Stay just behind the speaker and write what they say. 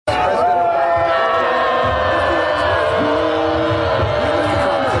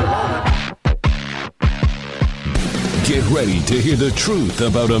ready to hear the truth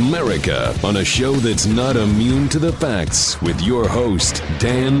about America on a show that's not immune to the facts with your host,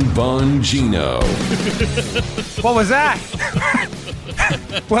 Dan Bongino. What was that?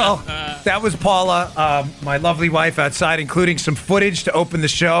 Well, that was Paula, my lovely wife outside, including some footage to open the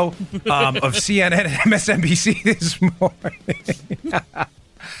show of CNN and MSNBC this morning.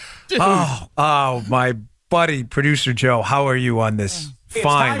 Oh, my buddy, producer Joe, how are you on this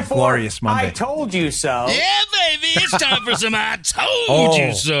fine, glorious Monday? I told you so. Yeah, baby, it's time for some I told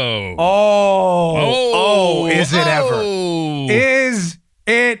you so. Is it ever? Is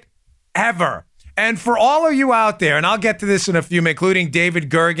it ever? And for all of you out there, and I'll get to this in a few minutes, including David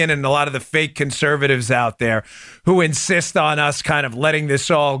Gergen and a lot of the fake conservatives out there who insist on us kind of letting this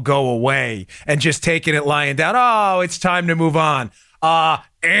all go away and just taking it lying down. Oh, it's time to move on. Not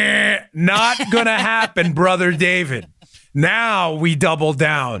going to happen, brother David. Now we double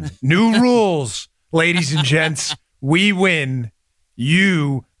down. New rules, ladies and gents. We win,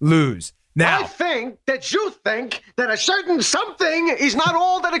 you lose. Now, I think that you think that a certain something is not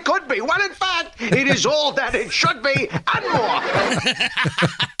all that it could be, when in fact, it is all that it should be and more.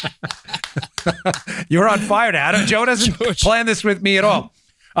 You're on fire, Adam. Joe doesn't plan this with me at all.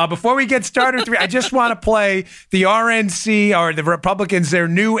 Before we get started, I just want to play the RNC or the Republicans, their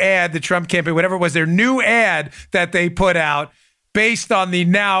new ad, the Trump campaign, whatever it was, their new ad that they put out based on the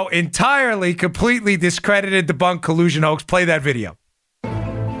now entirely, completely discredited, debunked collusion hoax. Play that video.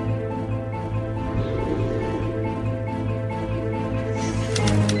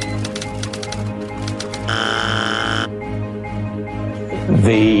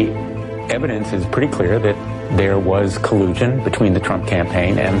 The evidence is pretty clear that there was collusion between the Trump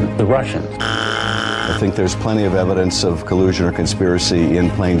campaign and the Russians. I think there's plenty of evidence of collusion or conspiracy in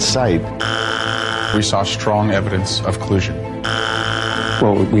plain sight. We saw strong evidence of collusion.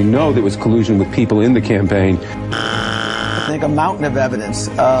 Well, we know there was collusion with people in the campaign. I think a mountain of evidence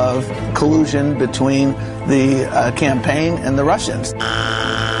of collusion between the campaign and the Russians.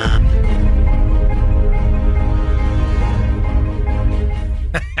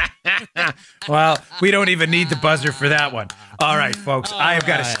 Well, we don't even need the buzzer for that one. All right, folks, I have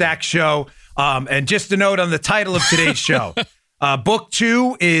got a stacked show. And just a note on the title of today's show. Book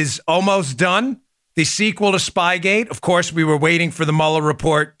 2 is almost done. The sequel to Spygate. Of course, we were waiting for the Mueller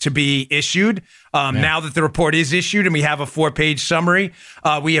report to be issued. Now that the report is issued and we have a 4-page summary,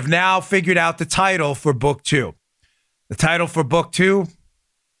 we have now figured out the title for Book 2. The title for Book 2,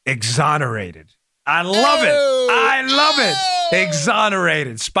 Exonerated. I love it. I love it.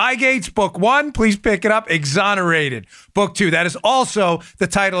 Exonerated. Spygate's Book 1. Please pick it up. Exonerated. Book 2. That is also the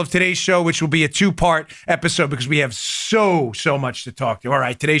title of today's show, which will be a 2-part episode because we have so much to talk to. All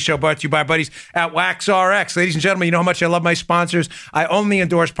right. Today's show brought to you by our buddies at WaxRx. Ladies and gentlemen, you know how much I love my sponsors. I only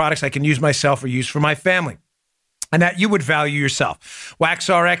endorse products I can use myself or use for my family, and that you would value yourself.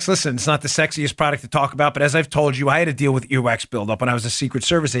 WaxRx, listen, it's not the sexiest product to talk about, but as I've told you, I had to deal with earwax buildup when I was a Secret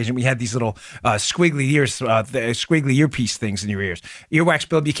Service agent. We had these little squiggly earpiece things in your ears. Earwax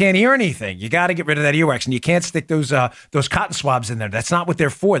buildup, you can't hear anything. You got to get rid of that earwax, and you can't stick those cotton swabs in there. That's not what they're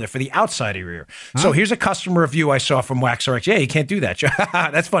for. They're for the outside of your ear. Huh? So here's a customer review I saw from WaxRx. Yeah, you can't do that.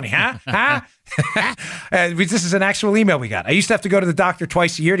 That's funny, huh? This is an actual email we got. I used to have to go to the doctor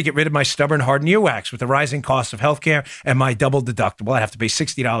twice a year to get rid of my stubborn, hardened earwax. With the rising cost of healthcare and my double deductible, I'd have to pay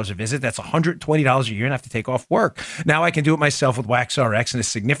 $60 a visit. That's $120 a year and I have to take off work. Now I can do it myself with WaxRx, and a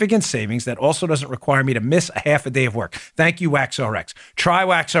significant savings that also doesn't require me to miss a half a day of work. Thank you, WaxRx. Try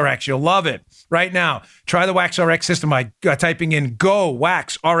WaxRx. You'll love it. Right now, try the WaxRx system by typing in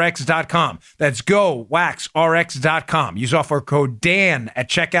GoWaxRx.com. That's GoWaxRx.com. Use offer code DAN at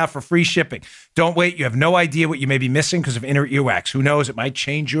checkout for free shipping. Don't wait. You have no idea what you may be missing because of inner earwax. Who knows? It might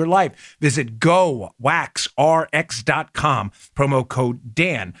change your life. Visit GoWaxRx.com. Promo code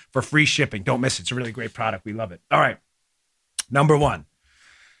DAN for free shipping. Don't miss it. It's a really great product. We love it. All right. Number 1.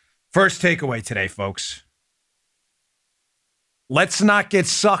 First takeaway today, folks. Let's not get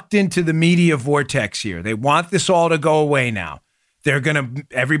sucked into the media vortex here. They want this all to go away now.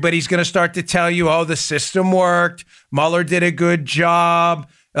 Everybody's going to start to tell you, oh, the system worked. Mueller did a good job.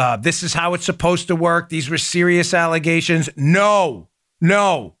 This is how it's supposed to work. These were serious allegations. No.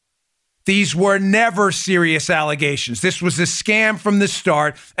 These were never serious allegations. This was a scam from the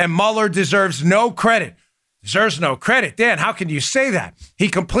start, and Mueller deserves no credit. Deserves no credit. Dan, how can you say that? He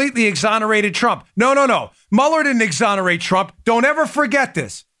completely exonerated Trump. No. Mueller didn't exonerate Trump. Don't ever forget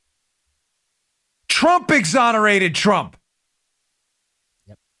this. Trump exonerated Trump.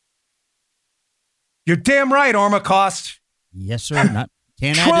 Yep. You're damn right, Armacost. Yes, sir.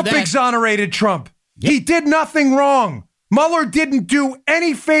 Trump exonerated Trump. Yep. He did nothing wrong. Mueller didn't do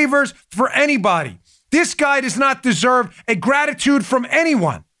any favors for anybody. This guy does not deserve a gratitude from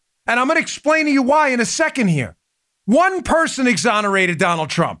anyone. And I'm going to explain to you why in a second here. One person exonerated Donald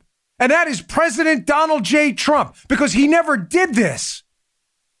Trump, and that is President Donald J. Trump, because he never did this.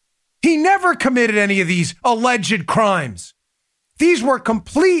 He never committed any of these alleged crimes. These were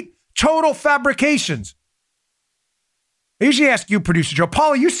complete, total fabrications. I usually ask you, producer Joe.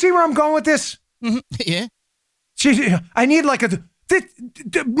 Paula, you see where I'm going with this? Yeah. I need like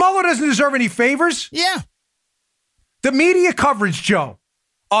Mueller doesn't deserve any favors. Yeah. The media coverage, Joe,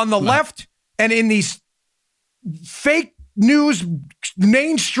 on the left and in these fake news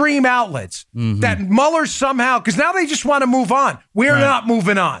mainstream outlets that Mueller somehow, because now they just want to move on. We're not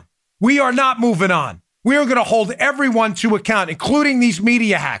moving on. We are not moving on. We are going to hold everyone to account, including these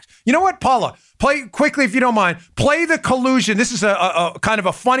media hacks. You know what, Paula? Play quickly, if you don't mind. Play the collusion. This is a kind of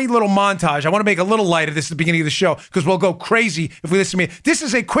a funny little montage. I want to make a little light of this at the beginning of the show because we'll go crazy if we listen to me. This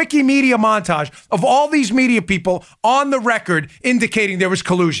is a quickie media montage of all these media people on the record indicating there was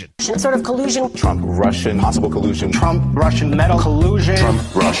collusion. Sort of collusion. Trump-Russian possible collusion. Trump-Russian metal collusion.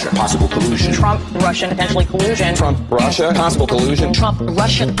 Trump-Russia possible collusion. Trump-Russian potentially collusion. Trump-Russia possible collusion.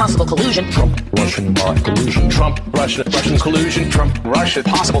 Trump-Russian possible collusion. Trump-Russian collusion. Trump-Russian collusion. Trump-Russia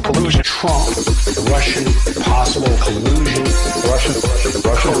possible collusion. Trump-Russian possible collusion. Russian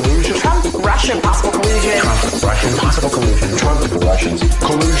collusion. Trump-Russian possible collusion. Trump-Russian possible collusion. Trump-Russians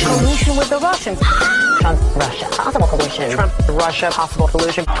collusion. Collusion with the Russians. Trump-Russia possible collusion. Trump-Russia possible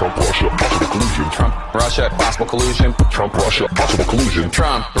collusion. Trump-Russia possible collusion. Trump-Russia possible collusion. Trump-Russia possible collusion.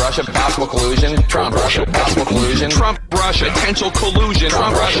 Trump-Russia possible collusion. Trump-Russia possible collusion. Trump-Russia potential collusion.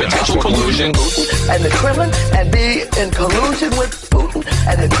 Trump-Russia potential collusion. And the Kremlin and be in collusion with Putin.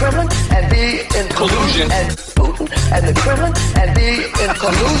 And the Kremlin and be in collusion. And Putin and the Kremlin and be in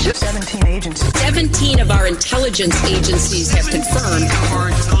collusion. 17 agencies. 17 of our intelligence agencies have confirmed.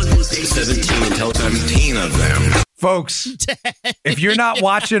 17 of them. Folks, if you're not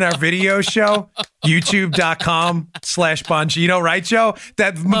watching our video show, youtube.com/Bongino, right, Joe?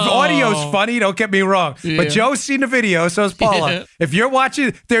 That audio's funny, don't get me wrong. Yeah. But Joe's seen the video, so is Paula. Yeah. If you're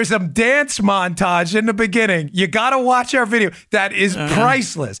watching, there's a dance montage in the beginning. You got to watch our video. That is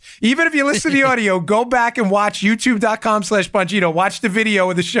priceless. Even if you listen to the audio, go back and watch youtube.com/Bongino. Watch the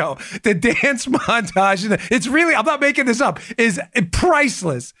video of the show. The dance montage, it's really, I'm not making this up, is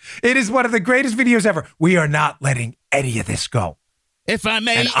priceless. It is one of the greatest videos ever. We are not letting any of this go. If I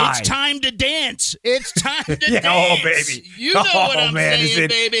may, it's time to dance. It's time to dance. Oh, baby. You know what I'm saying, is it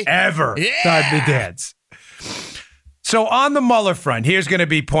baby. Ever time to dance. So on the Mueller front, here's going to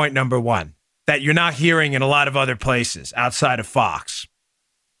be point number one that you're not hearing in a lot of other places outside of Fox.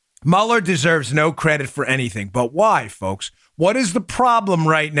 Mueller deserves no credit for anything. But why, folks? What is the problem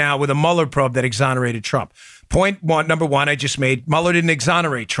right now with a Mueller probe that exonerated Trump? Number one, I just made. Mueller didn't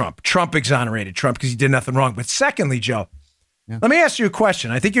exonerate Trump. Trump exonerated Trump because he did nothing wrong. But secondly, Joe, let me ask you a question.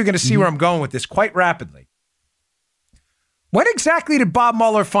 I think you're going to see where I'm going with this quite rapidly. When exactly did Bob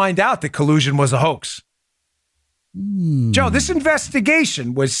Mueller find out that collusion was a hoax? Joe, this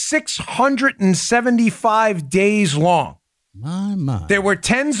investigation was 675 days long. My. There were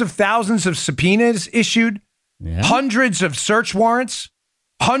tens of thousands of subpoenas issued, hundreds of search warrants,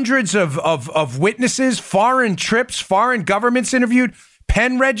 hundreds of witnesses, foreign trips, foreign governments interviewed,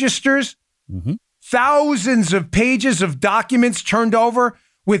 pen registers, thousands of pages of documents turned over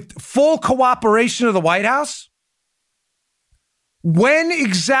with full cooperation of the White House. When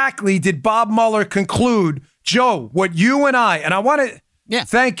exactly did Bob Mueller conclude, Joe, what you and I want to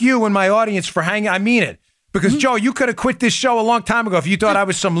thank you and my audience for hanging, I mean it. Because, Joe, you could have quit this show a long time ago if you thought I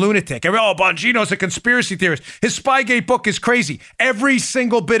was some lunatic. Oh, Bongino's a conspiracy theorist. His Spygate book is crazy. Every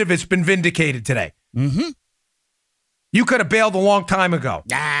single bit of it's been vindicated today. You could have bailed a long time ago.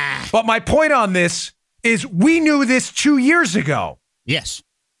 But my point on this is we knew this 2 years ago. Yes.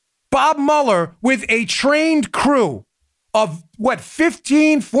 Bob Mueller, with a trained crew of,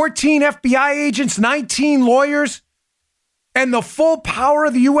 14 FBI agents, 19 lawyers, and the full power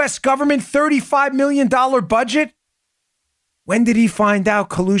of the U.S. government, $35 million budget. When did he find out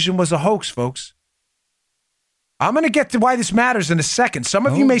collusion was a hoax, folks? I'm going to get to why this matters in a second. Some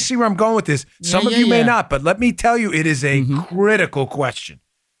of you may see where I'm going with this. Some of you may not, but let me tell you, it is a critical question.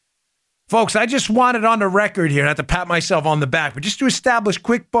 Folks, I just want it on the record here, not to pat myself on the back, but just to establish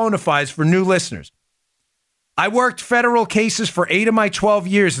quick bona fides for new listeners. I worked federal cases for 8 of my 12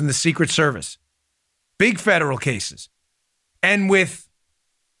 years in the Secret Service. Big federal cases. And with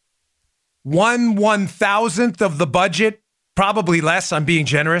 1/1000th of the budget, probably less, I'm being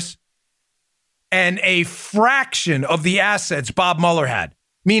generous, and a fraction of the assets Bob Mueller had,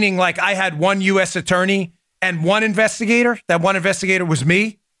 meaning like I had one U.S. attorney and one investigator, that one investigator was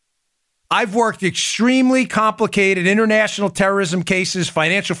me, I've worked extremely complicated international terrorism cases,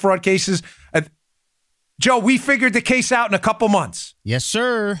 financial fraud cases. Joe, we figured the case out in a couple months. Yes,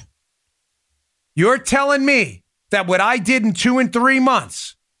 sir. You're telling me that what I did in 2 and 3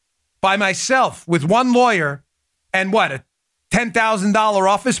 months by myself with one lawyer and a $10,000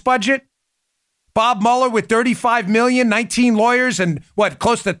 office budget? Bob Mueller with 35 million, 19 lawyers, and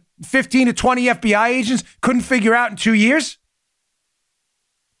close to 15 to 20 FBI agents couldn't figure out in 2 years?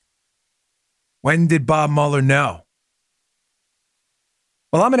 When did Bob Mueller know?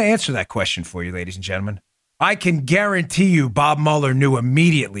 Well, I'm going to answer that question for you, ladies and gentlemen. I can guarantee you Bob Mueller knew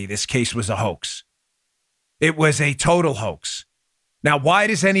immediately this case was a hoax. It was a total hoax. Now, why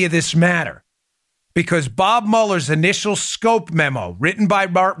does any of this matter? Because Bob Mueller's initial scope memo written by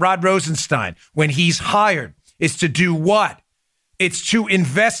Rod Rosenstein when he's hired is to do what? It's to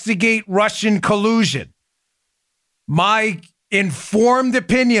investigate Russian collusion. My informed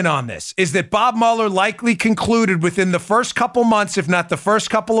opinion on this is that Bob Mueller likely concluded within the first couple months, if not the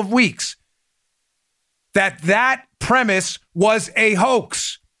first couple of weeks, that premise was a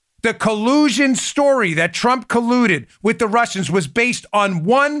hoax. The collusion story that Trump colluded with the Russians was based on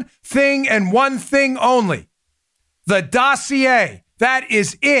one thing and one thing only. The dossier. That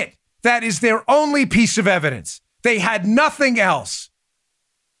is it. That is their only piece of evidence. They had nothing else.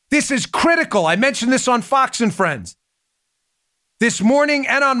 This is critical. I mentioned this on Fox and Friends this morning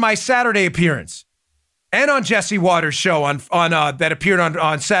and on my Saturday appearance and on Jesse Waters' show on that appeared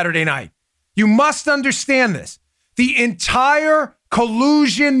on Saturday night. You must understand this. The entire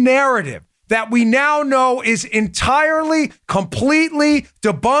collusion narrative that we now know is entirely, completely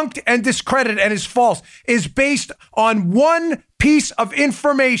debunked and discredited and is false is based on one piece of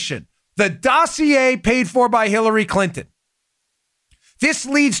information, the dossier paid for by Hillary Clinton. This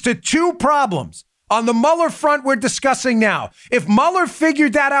leads to two problems. On the Mueller front we're discussing now, if Mueller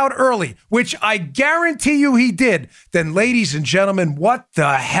figured that out early, which I guarantee you he did, then ladies and gentlemen, what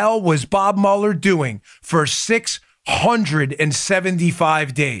the hell was Bob Mueller doing for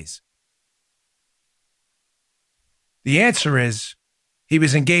 675 days? The answer is he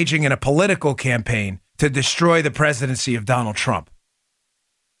was engaging in a political campaign to destroy the presidency of Donald Trump.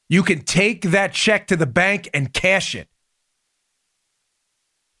 You can take that check to the bank and cash it.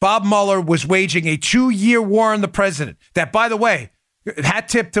 Bob Mueller was waging a 2-year war on the president. That, by the way, hat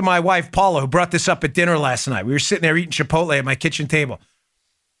tip to my wife, Paula, who brought this up at dinner last night. We were sitting there eating Chipotle at my kitchen table.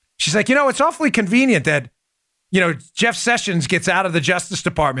 She's like, it's awfully convenient that, Jeff Sessions gets out of the Justice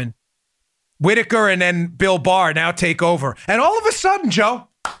Department. Whitaker and then Bill Barr now take over. And all of a sudden, Joe,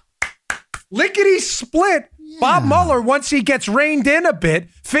 lickety split. Yeah. Bob Mueller, once he gets reined in a bit,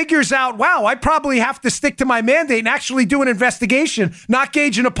 figures out, wow, I probably have to stick to my mandate and actually do an investigation, not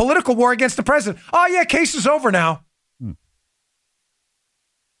gauge in a political war against the president. Oh, yeah, case is over now. And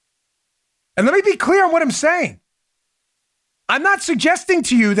let me be clear on what I'm saying. I'm not suggesting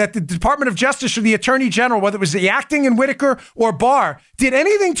to you that the Department of Justice or the Attorney General, whether it was the acting in Whitaker or Barr, did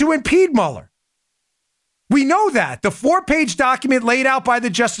anything to impede Mueller. We know that. The 4-page document laid out by the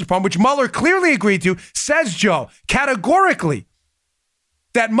Justice Department, which Mueller clearly agreed to, says, Joe, categorically,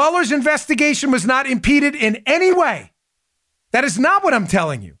 that Mueller's investigation was not impeded in any way. That is not what I'm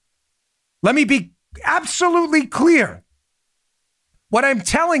telling you. Let me be absolutely clear. What I'm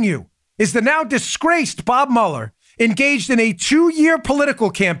telling you is the now disgraced Bob Mueller engaged in a 2-year political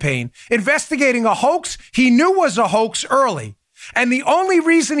campaign investigating a hoax he knew was a hoax early. And the only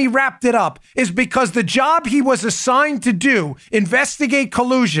reason he wrapped it up is because the job he was assigned to do, investigate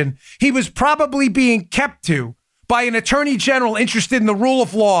collusion, he was probably being kept to by an attorney general interested in the rule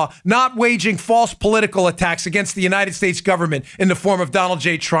of law, not waging false political attacks against the United States government in the form of Donald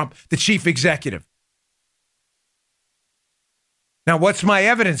J. Trump, the chief executive. Now, what's my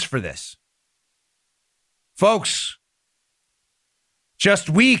evidence for this? Folks,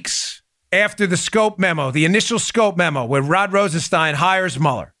 just weeks after the scope memo, the initial scope memo where Rod Rosenstein hires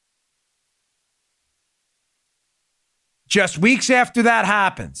Mueller, just weeks after that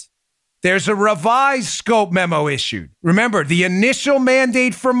happens, there's a revised scope memo issued. Remember, the initial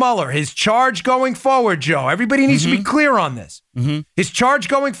mandate for Mueller, his charge going forward, Joe, everybody needs to be clear on this. His charge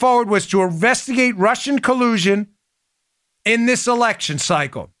going forward was to investigate Russian collusion in this election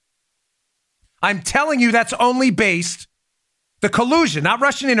cycle. I'm telling you that's only based, the collusion, not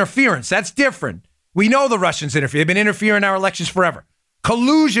Russian interference. That's different. We know the Russians interfere. They've been interfering in our elections forever.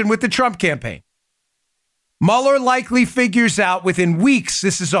 Collusion with the Trump campaign. Mueller likely figures out within weeks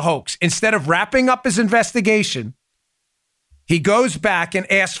this is a hoax. Instead of wrapping up his investigation, he goes back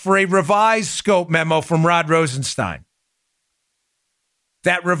and asks for a revised scope memo from Rod Rosenstein.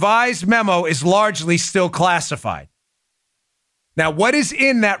 That revised memo is largely still classified. Now, what is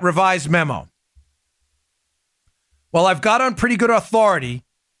in that revised memo? Well, I've got on pretty good authority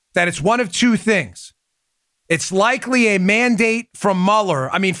that it's one of two things. It's likely a mandate from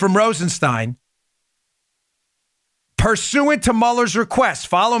Rosenstein, pursuant to Mueller's request,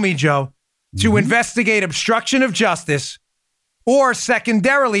 follow me, Joe, to investigate obstruction of justice, or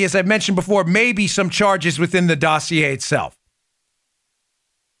secondarily, as I mentioned before, maybe some charges within the dossier itself.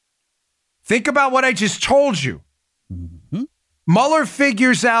 Think about what I just told you. Mueller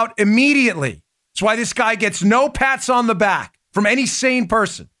figures out immediately. That's why this guy gets no pats on the back from any sane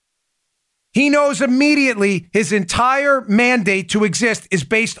person. He knows immediately his entire mandate to exist is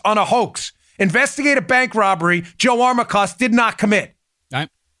based on a hoax. Investigate a bank robbery Joe Armacost did not commit. Right.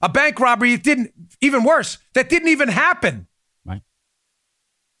 A bank robbery that didn't even happen. Right.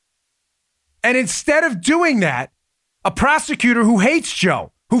 And instead of doing that, a prosecutor who hates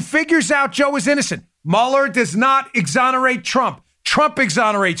Joe, who figures out Joe is innocent, Mueller does not exonerate Trump. Trump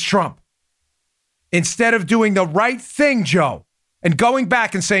exonerates Trump. Instead of doing the right thing, Joe, and going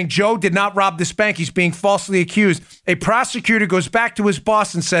back and saying Joe did not rob this bank, he's being falsely accused, a prosecutor goes back to his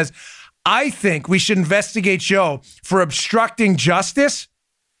boss and says, I think we should investigate Joe for obstructing justice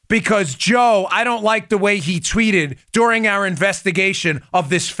because Joe, I don't like the way he tweeted during our investigation of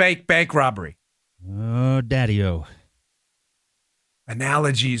this fake bank robbery. Oh, daddy-o.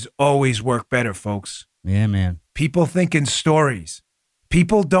 Analogies always work better, folks. Yeah, man. People think in stories.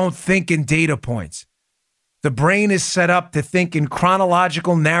 People don't think in data points. The brain is set up to think in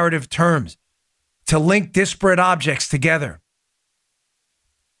chronological narrative terms, to link disparate objects together,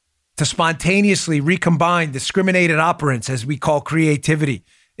 to spontaneously recombine discriminated operants, as we call creativity,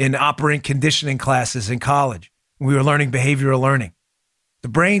 in operant conditioning classes in college when we were learning behavioral learning. The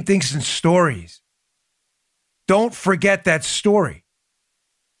brain thinks in stories. Don't forget that story.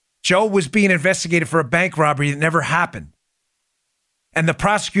 Joe was being investigated for a bank robbery that never happened. And the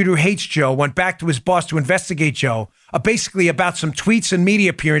prosecutor who hates Joe went back to his boss to investigate Joe, basically about some tweets and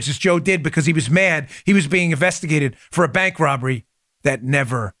media appearances Joe did because he was mad he was being investigated for a bank robbery that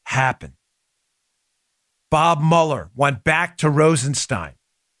never happened. Bob Mueller went back to Rosenstein,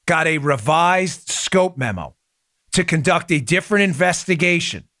 got a revised scope memo to conduct a different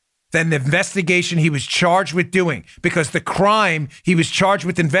investigation than the investigation he was charged with doing, because the crime he was charged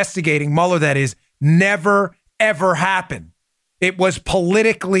with investigating, Mueller that is, never, ever happened. It was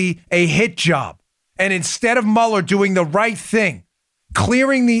politically a hit job. And instead of Mueller doing the right thing,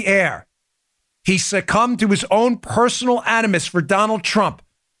 clearing the air, he succumbed to his own personal animus for Donald Trump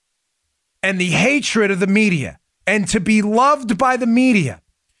and the hatred of the media. And to be loved by the media,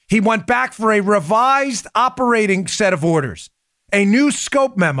 he went back for a revised operating set of orders, a new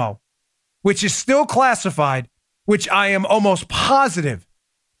scope memo, which is still classified, which I am almost positive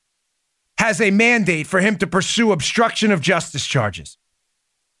has a mandate for him to pursue obstruction of justice charges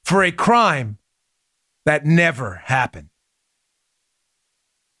for a crime that never happened.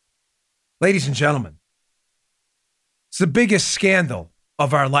 Ladies and gentlemen, it's the biggest scandal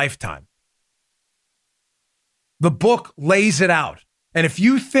of our lifetime. The book lays it out. And if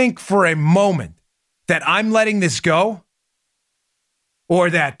you think for a moment that I'm letting this go, or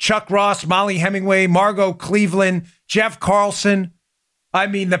that Chuck Ross, Molly Hemingway, Margot Cleveland, Jeff Carlson, I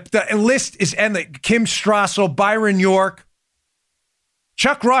mean, the list is endless. Kim Strassel, Byron York.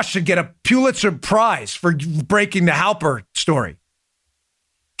 Chuck Ross should get a Pulitzer Prize for breaking the Halper story.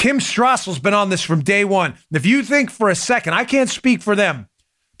 Kim Strassel's been on this from day one. If you think for a second, I can't speak for them,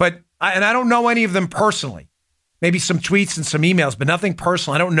 but I don't know any of them personally. Maybe some tweets and some emails, but nothing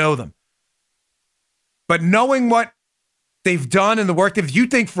personal. I don't know them. But knowing what they've done and the work, if you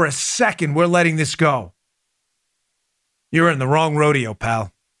think for a second we're letting this go, you're in the wrong rodeo,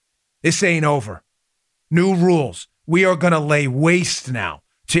 pal. This ain't over. New rules. We are going to lay waste now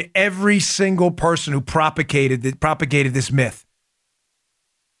to every single person who propagated this myth.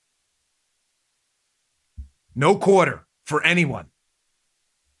 No quarter for anyone.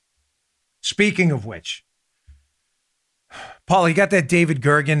 Speaking of which, Paul, you got that David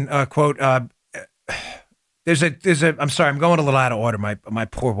Gergen quote? There's a. I'm sorry, I'm going a little out of order. My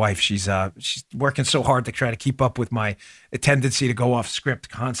poor wife, she's working so hard to try to keep up with my tendency to go off script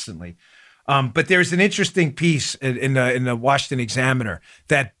constantly. But there's an interesting piece in the Washington Examiner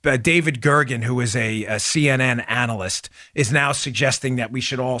that David Gergen, who is a CNN analyst, is now suggesting that we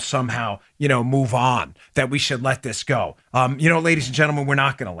should all somehow, move on, that we should let this go. Ladies and gentlemen, we're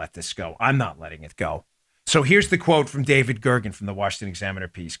not going to let this go. I'm not letting it go. So here's the quote from David Gergen from the Washington Examiner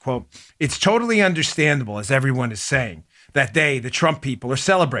piece. Quote, "It's totally understandable, as everyone is saying, that they, the Trump people, are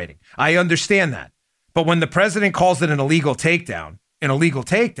celebrating. I understand that. But when the president calls it an illegal takedown,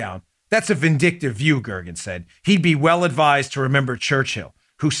 That's a vindictive view, Gergen said. He'd be well advised to remember Churchill,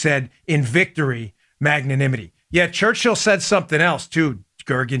 who said, in victory, magnanimity. Yeah, Churchill said something else, too,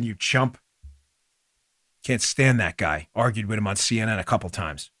 Gergen, you chump. Can't stand that guy. Argued with him on CNN a couple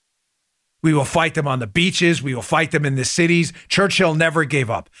times. We will fight them on the beaches. We will fight them in the cities. Churchill never gave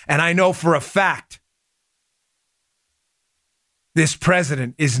up. And I know for a fact this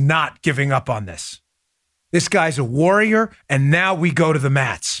president is not giving up on this. This guy's a warrior, and now we go to the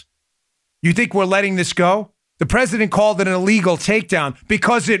mats. You think we're letting this go? The president called it an illegal takedown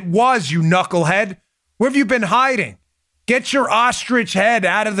because it was, you knucklehead. Where have you been hiding? Get your ostrich head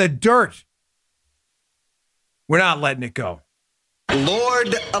out of the dirt. We're not letting it go.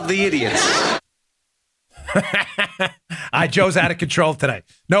 Lord of the idiots. Joe's out of control today.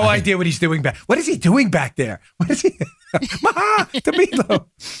 No idea what he's doing back. What is he doing back there? What is he?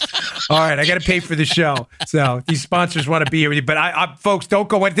 All right, I got to pay for the show. So these sponsors want to be here. But folks, don't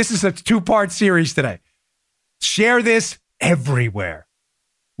go in. This is a 2-part series today. Share this everywhere.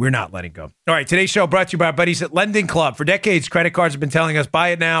 We're not letting go. All right, today's show brought to you by our buddies at Lending Club. For decades, credit cards have been telling us, buy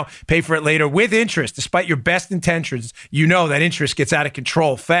it now, pay for it later with interest. Despite your best intentions, you know that interest gets out of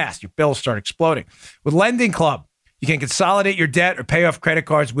control fast. Your bills start exploding. With Lending Club, you can consolidate your debt or pay off credit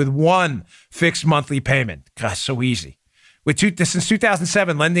cards with one fixed monthly payment. Gosh, so easy. Since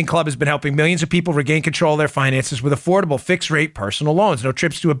 2007, Lending Club has been helping millions of people regain control of their finances with affordable fixed-rate personal loans. No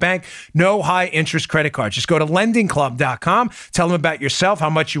trips to a bank, no high-interest credit cards. Just go to lendingclub.com, tell them about yourself, how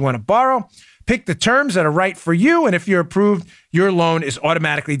much you want to borrow, pick the terms that are right for you, and if you're approved, your loan is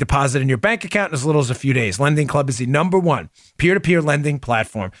automatically deposited in your bank account in as little as a few days. Lending Club is the #1 peer-to-peer lending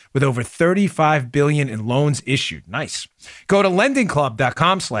platform with over $35 billion in loans issued. Nice. Go to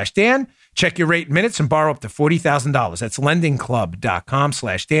lendingclub.com/Dan. Check your rate in minutes and borrow up to $40,000. That's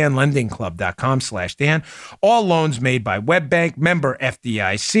lendingclub.com/Dan, lendingclub.com/Dan. All loans made by WebBank, member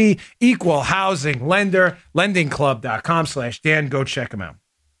FDIC, equal housing lender, lendingclub.com/Dan. Go check them out.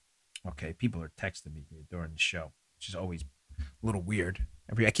 Okay, people are texting me here during the show, which is always a little weird.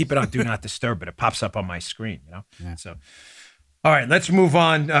 I keep it on Do Not Disturb, but it pops up on my screen, you know? Yeah. So, all right, let's move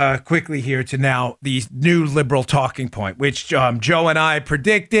on quickly here to now the new liberal talking point, which Joe and I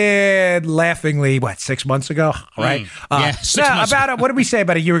predicted laughingly, 6 months ago, right? Yeah, 6 months ago. What did we say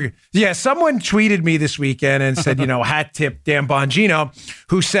about a year ago? Yeah, someone tweeted me this weekend and said, hat tip Dan Bongino,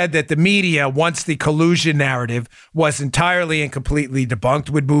 who said that the media, once the collusion narrative was entirely and completely debunked,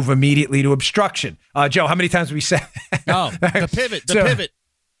 would move immediately to obstruction. Joe, how many times have we said that? Oh, the pivot.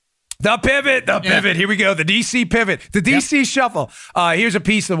 The pivot. Here we go. The D.C. pivot. The D.C. shuffle. Here's a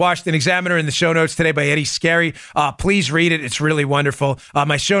piece of the Washington Examiner in the show notes today by Eddie Scarry. Please read it. It's really wonderful.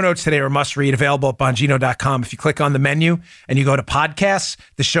 My show notes today are must-read, available at Bongino.com. If you click on the menu and you go to podcasts,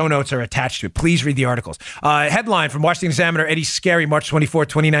 the show notes are attached to it. Please read the articles. Headline from Washington Examiner, Eddie Scarry, March 24,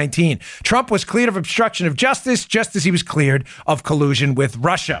 2019. Trump was cleared of obstruction of justice just as he was cleared of collusion with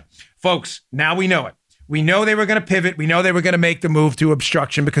Russia. Folks, now we know it. We know they were going to pivot. We know they were going to make the move to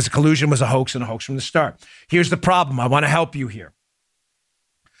obstruction because collusion was a hoax and a hoax from the start. Here's the problem. I want to help you here.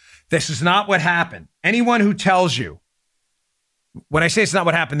 This is not what happened. Anyone who tells you, when I say it's not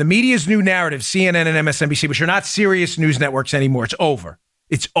what happened, the media's new narrative, CNN and MSNBC, which are not serious news networks anymore, it's over.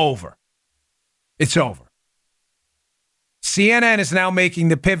 It's over. It's over. CNN is now making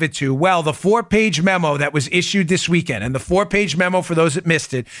the pivot to, the 4-page memo that was issued this weekend. And the 4-page memo, for those that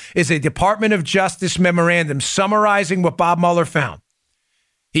missed it, is a Department of Justice memorandum summarizing what Bob Mueller found.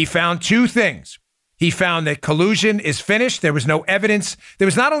 He found 2 things. He found that collusion is finished. There was no evidence. There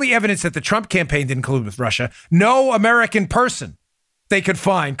was not only evidence that the Trump campaign didn't collude with Russia, no American person they could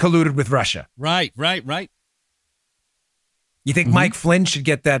find colluded with Russia. Right. You think Mike Flynn should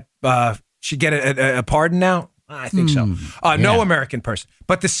get that, a pardon now? I think so. No American person.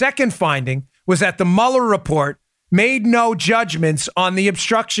 But the second finding was that the Mueller report made no judgments on the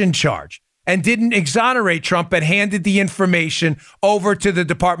obstruction charge and didn't exonerate Trump, but handed the information over to the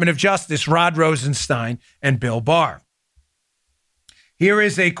Department of Justice, Rod Rosenstein and Bill Barr. Here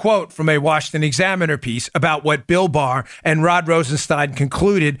is a quote from a Washington Examiner piece about what Bill Barr and Rod Rosenstein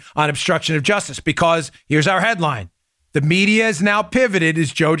concluded on obstruction of justice, because here's our headline. The media is now pivoted,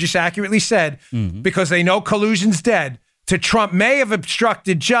 as Joe just accurately said, because they know collusion's dead, to Trump may have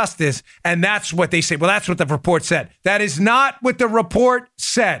obstructed justice, and that's what they say. Well, that's what the report said. That is not what the report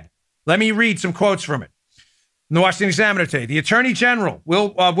said. Let me read some quotes from it. In the Washington Examiner today, the Attorney General,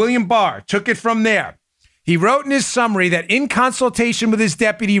 William Barr, took it from there. He wrote in his summary that in consultation with his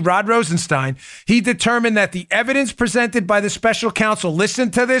deputy, Rod Rosenstein, he determined that the evidence presented by the special counsel, listen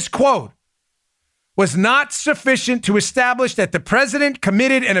to this quote, was not sufficient to establish that the president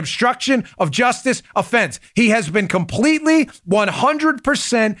committed an obstruction of justice offense. He has been completely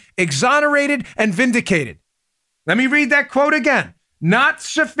 100% exonerated and vindicated. Let me read that quote again. Not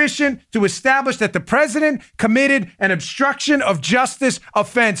sufficient to establish that the president committed an obstruction of justice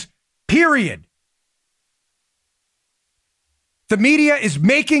offense, period. The media is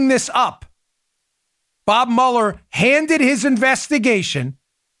making this up. Bob Mueller handed his investigation,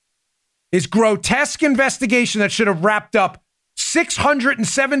 his grotesque investigation that should have wrapped up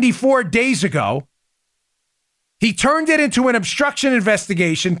 674 days ago. He turned it into an obstruction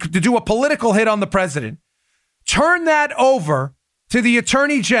investigation to do a political hit on the president, turned that over to the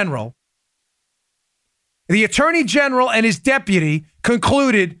Attorney General. The Attorney General and his deputy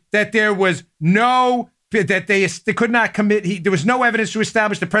concluded that there was no, that they could not commit, there was no evidence to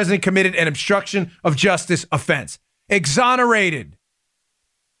establish the president committed an obstruction of justice offense. Exonerated.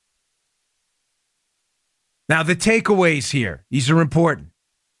 Now, the takeaways here, these are important.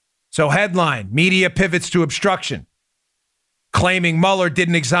 So, headline, media pivots to obstruction, claiming Mueller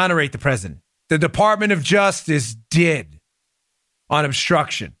didn't exonerate the president. The Department of Justice did on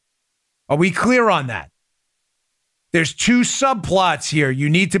obstruction. Are we clear on that? There's two subplots here you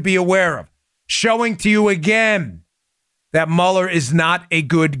need to be aware of, showing to you again that Mueller is not a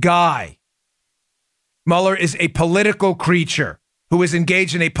good guy. Mueller is a political creature who is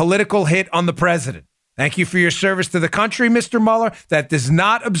engaged in a political hit on the president. Thank you for your service to the country, Mr. Mueller. That does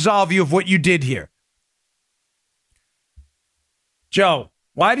not absolve you of what you did here. Joe,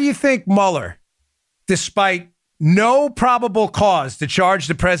 why do you think Mueller, despite no probable cause to charge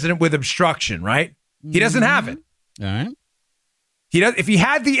the president with obstruction, right? He doesn't have it. All right. If he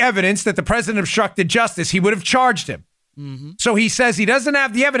had the evidence that the president obstructed justice, he would have charged him. Mm-hmm. So he says he doesn't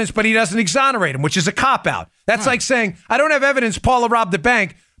have the evidence, but he doesn't exonerate him, which is a cop-out. That's like saying, I don't have evidence Paula robbed a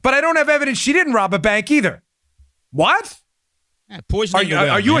bank, but I don't have evidence she didn't rob a bank either. What? Yeah, poisoning the well.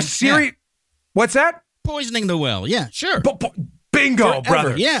 Are you man. a serious... Yeah. What's that? Poisoning the well. Yeah, sure. Bingo,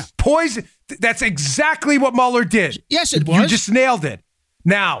 brother. Yeah. Poison. That's exactly what Mueller did. Yes, it was. You just nailed it.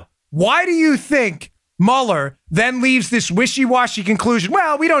 Now, why do you think Mueller then leaves this wishy-washy conclusion?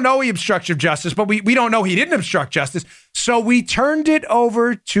 Well, we don't know he obstructed justice, but we don't know he didn't obstruct justice. So we turned it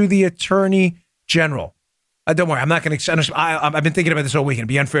over to the Attorney General. Don't worry, I'm not going to... I've been thinking about this all weekend. It'd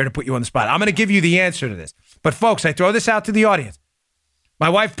be unfair to put you on the spot. I'm going to give you the answer to this. But folks, I throw this out to the audience. My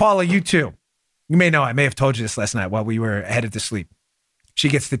wife, Paula, you too. You may know, I may have told you this last night while we were headed to sleep. She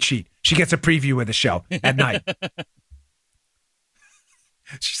gets to cheat. She gets a preview of the show at night.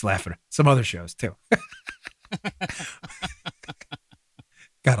 She's laughing. Some other shows too.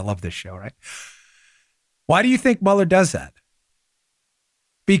 Gotta love this show, right? Why do you think Mueller does that?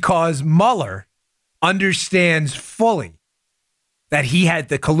 Because Mueller understands fully that he had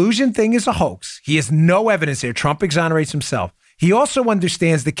the collusion thing is a hoax. He has no evidence there. Trump exonerates himself. He also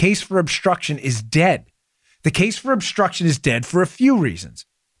understands the case for obstruction is dead. The case for obstruction is dead for a few reasons.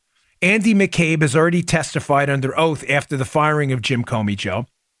 Andy McCabe has already testified under oath after the firing of Jim Comey, Joe,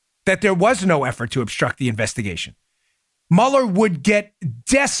 that there was no effort to obstruct the investigation. Mueller would get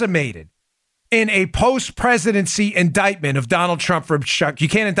decimated in a post-presidency indictment of Donald Trump for obstruction. You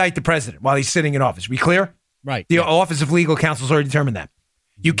can't indict the president while he's sitting in office. We clear? Right. The Office of Legal Counsel has already determined that.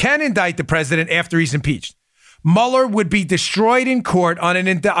 You can indict the president after he's impeached. Mueller would be destroyed in court on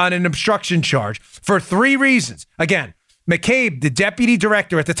an obstruction charge for three reasons. Again, McCabe, the deputy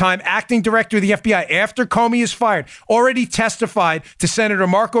director at the time, acting director of the FBI, after Comey is fired, already testified to Senator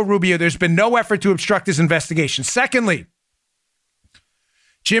Marco Rubio there's been no effort to obstruct his investigation. Secondly,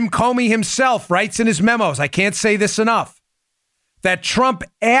 Jim Comey himself writes in his memos, I can't say this enough, that Trump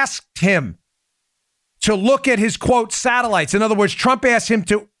asked him to look at his, quote, satellites. In other words, Trump asked him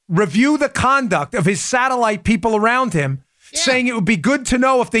to review the conduct of his satellite people around him, saying it would be good to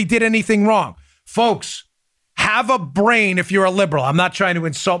know if they did anything wrong. Folks, have a brain if you're a liberal. I'm not trying to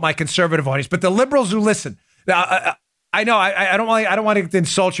insult my conservative audience, but the liberals who listen, I know I don't want to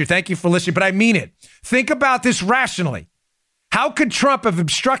insult you. Thank you for listening, but I mean it. Think about this rationally. How could Trump have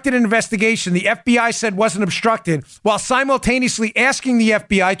obstructed an investigation the FBI said wasn't obstructed while simultaneously asking the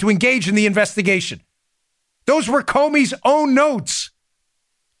FBI to engage in the investigation? Those were Comey's own notes.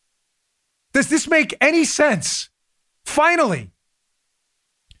 Does this make any sense? Finally,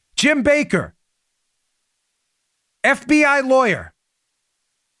 Jim Baker, FBI lawyer,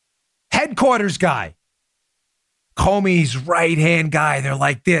 headquarters guy, Comey's right-hand guy, they're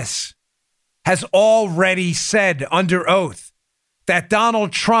like this, has already said under oath that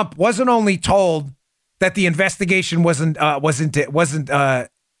Donald Trump wasn't only told that the investigation wasn't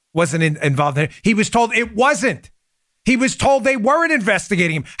involved in it, he was told it wasn't. He was told they weren't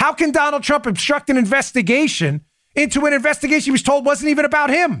investigating him. How can Donald Trump obstruct an investigation into an investigation he was told wasn't even about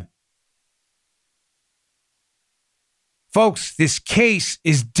him? Folks, this case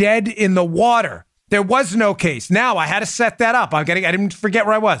is dead in the water. There was no case. Now, I had to set that up. I didn't forget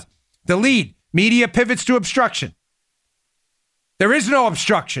where I was. The lead, media pivots to obstruction. There is no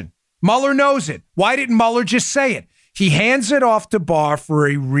obstruction. Mueller knows it. Why didn't Mueller just say it? He hands it off to Barr for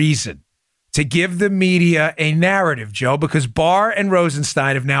a reason, to give the media a narrative, Joe, because Barr and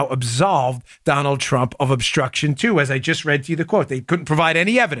Rosenstein have now absolved Donald Trump of obstruction too, as I just read to you the quote. They couldn't provide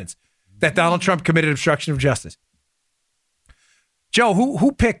any evidence that Donald Trump committed obstruction of justice. Joe,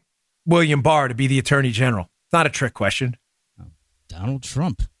 who picked William Barr to be the Attorney General? It's not a trick question. Donald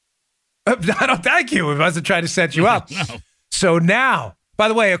Trump. Thank you. I wasn't trying to set you up. No. So now, by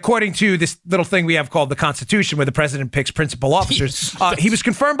the way, according to this little thing we have called the Constitution, where the president picks principal officers, he was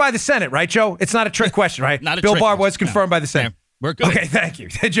confirmed by the Senate, right, Joe? It's not a trick question, right? Not a Bill trick Barr question. was confirmed by the Senate. We're good. Okay, thank you.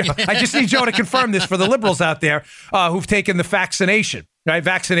 Joe, I just need Joe to confirm this for the liberals out there who've taken the vaccination, right?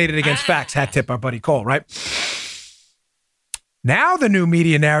 Vaccinated against facts. Hat tip our buddy Cole, right? Now the new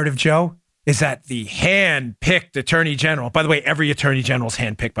media narrative, Joe, is that the hand-picked attorney general, by the way, every attorney general is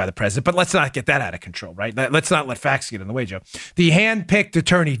hand-picked by the president, but let's not get that out of control, right? Let's not let facts get in the way, Joe. The hand-picked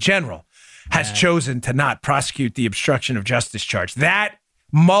attorney general has chosen to not prosecute the obstruction of justice charge. That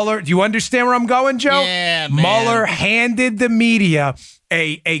Mueller, do you understand where I'm going, Joe? Yeah, man. Mueller handed the media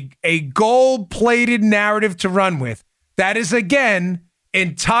a gold-plated narrative to run with. That is, again,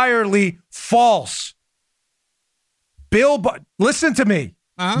 entirely false. Listen to me.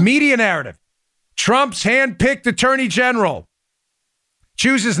 Media narrative. Trump's hand-picked attorney general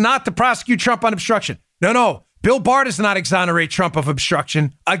chooses not to prosecute Trump on obstruction. No. Bill Barr does not exonerate Trump of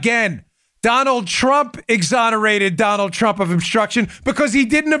obstruction. Again, Donald Trump exonerated Donald Trump of obstruction because he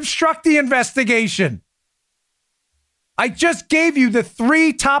didn't obstruct the investigation. I just gave you the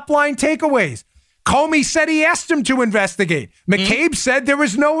 3 top-line takeaways. Comey said he asked him to investigate. McCabe said there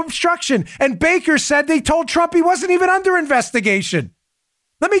was no obstruction. And Baker said they told Trump he wasn't even under investigation.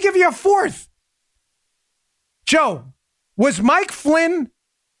 Let me give you a 4th. Joe, was Mike Flynn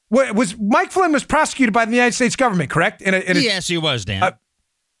was prosecuted by the United States government, correct? Yes, he was, Dan.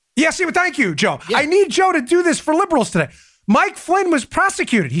 Yes, thank you, Joe. Yeah. I need Joe to do this for liberals today. Mike Flynn was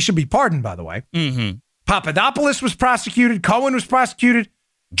prosecuted. He should be pardoned, by the way. Mm-hmm. Papadopoulos was prosecuted. Cohen was prosecuted.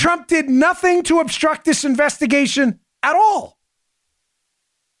 Trump did nothing to obstruct this investigation at all.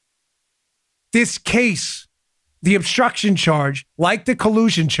 This case, the obstruction charge, like the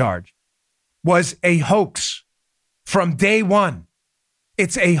collusion charge, was a hoax from day one.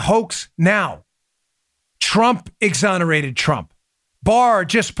 It's a hoax now. Trump exonerated Trump. Barr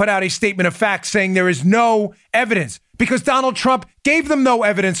just put out a statement of fact saying there is no evidence because Donald Trump gave them no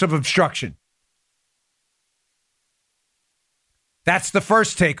evidence of obstruction. That's the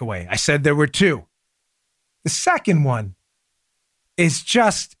first takeaway. I said there were 2. The second one is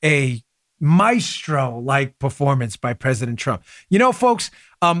just a maestro-like performance by President Trump. You know, folks,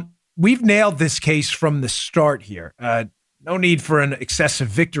 we've nailed this case from the start here. No need for an excessive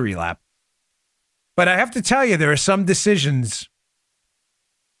victory lap. But I have to tell you, there are some decisions,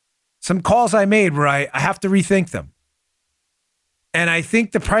 some calls I made where I have to rethink them. And I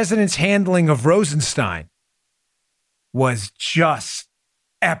think the president's handling of Rosenstein was just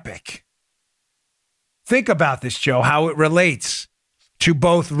epic. Think about this, Joe, how it relates to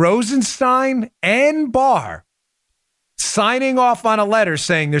both Rosenstein and Barr signing off on a letter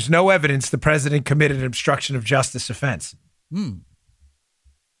saying there's no evidence the president committed an obstruction of justice offense.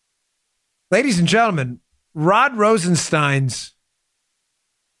 Ladies and gentlemen, Rod Rosenstein's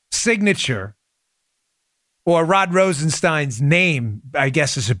signature, or Rod Rosenstein's name, I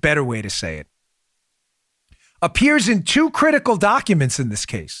guess is a better way to say it, appears in 2 critical documents in this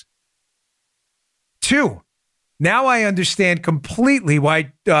case. 2. Now I understand completely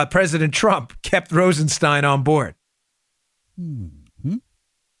why President Trump kept Rosenstein on board. Ding,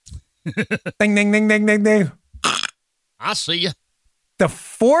 ding, ding, ding, ding, ding. I see you. The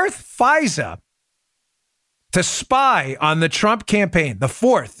 4th FISA to spy on the Trump campaign, the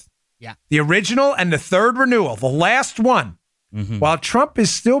 4th, the original and the 3rd renewal, the last one, while Trump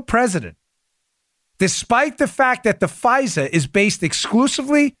is still president, despite the fact that the FISA is based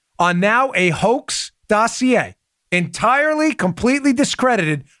exclusively on now a hoax dossier, entirely, completely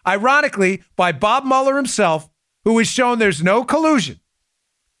discredited, ironically, by Bob Mueller himself, who has shown there's no collusion.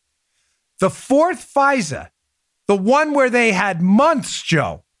 The 4th FISA, the one where they had months,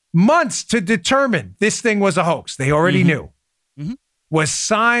 Joe, months to determine this thing was a hoax, they already knew, was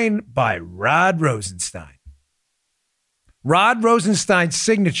signed by Rod Rosenstein. Rod Rosenstein's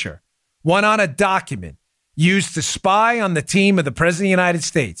signature went on a document used to spy on the team of the President of the United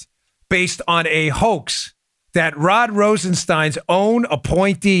States based on a hoax that Rod Rosenstein's own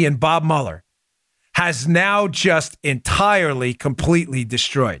appointee and Bob Mueller has now just entirely, completely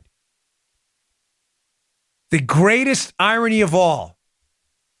destroyed. The greatest irony of all.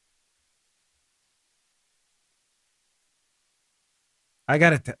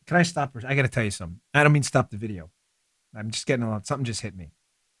 Can I stop? I got to tell you something. I don't mean stop the video. I'm just getting on. Something just hit me.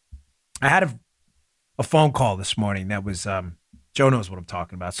 I had a phone call this morning that was, Joe knows what I'm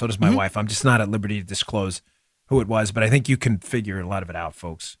talking about. So does my wife. I'm just not at liberty to disclose who it was, but I think you can figure a lot of it out,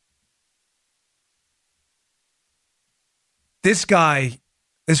 folks. This guy,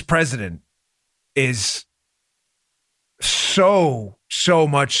 this president, is so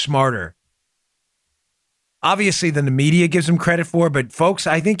much smarter, obviously, than the media gives him credit for. But folks,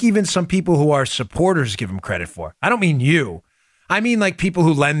 I think even some people who are supporters give him credit for. I don't mean you. I mean like people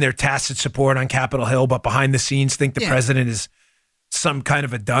who lend their tacit support on Capitol Hill, but behind the scenes think the president is some kind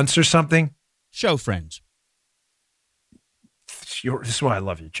of a dunce or something. Show friends. This is why I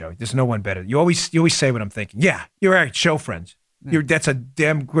love you, Joe. There's no one better. You always say what I'm thinking. Yeah, you're right. Show friends. That's a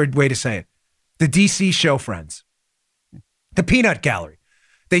damn good way to say it. The DC show friends. The Peanut Gallery.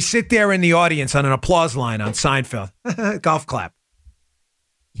 They sit there in the audience on an applause line on Seinfeld. Golf clap.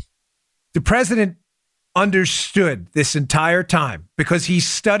 The president understood this entire time because he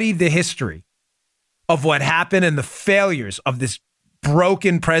studied the history of what happened and the failures of this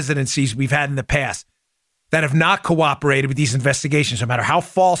broken presidencies we've had in the past that have not cooperated with these investigations, no matter how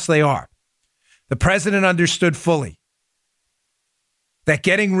false they are. The president understood fully that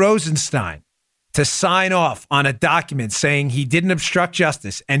getting Rosenstein to sign off on a document saying he didn't obstruct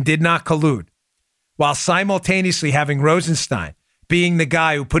justice and did not collude, while simultaneously having Rosenstein being the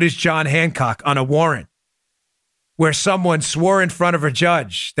guy who put his John Hancock on a warrant where someone swore in front of a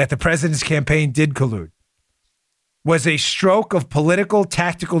judge that the president's campaign did collude, was a stroke of political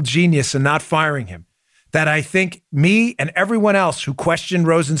tactical genius in not firing him that I think me and everyone else who questioned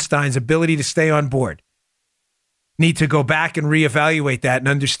Rosenstein's ability to stay on board need to go back and reevaluate that and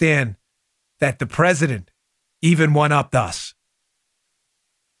understand that the president even one-upped us.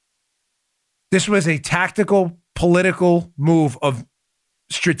 This was a tactical, political move of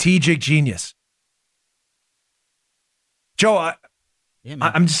strategic genius. Joe,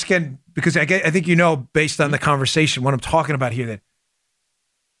 I'm just getting, because I think you know, based on the conversation, what I'm talking about here, that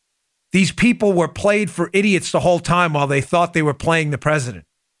these people were played for idiots the whole time while they thought they were playing the president.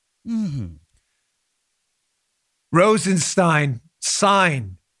 Mm-hmm. Rosenstein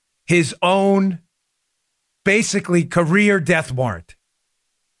signed his own, basically, career death warrant,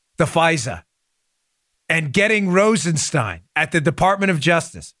 the FISA, and getting Rosenstein at the Department of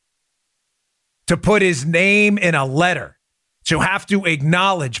Justice to put his name in a letter, to have to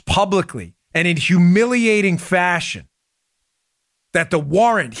acknowledge publicly and in humiliating fashion that the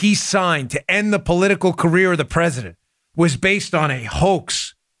warrant he signed to end the political career of the president was based on a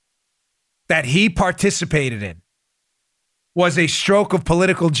hoax that he participated in, was a stroke of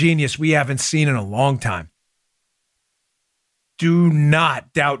political genius we haven't seen in a long time. Do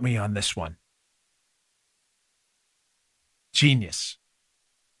not doubt me on this one. Genius.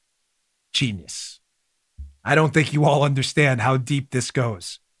 Genius. I don't think you all understand how deep this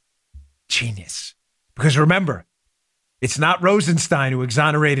goes. Genius. Because remember, it's not Rosenstein who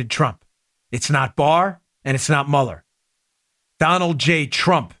exonerated Trump. It's not Barr, and it's not Mueller. Donald J.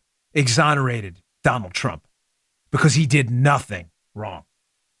 Trump exonerated Donald Trump because he did nothing wrong.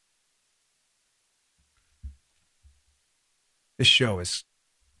 This show is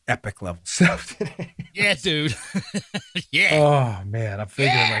epic level stuff today. Yeah, dude. Yeah. Oh, man. I'm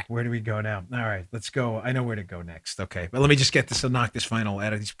figuring, where do we go now? All right, let's go. I know where to go next. Okay. But let me just get this and knock this final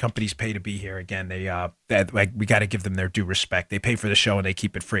edit. These companies pay to be here again. We got to give them their due respect. They pay for the show and they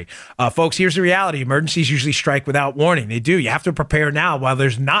keep it free. Folks, here's the reality. Emergencies usually strike without warning. They do. You have to prepare now while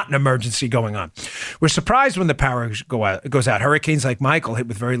there's not an emergency going on. We're surprised when the power goes out. Hurricanes like Michael hit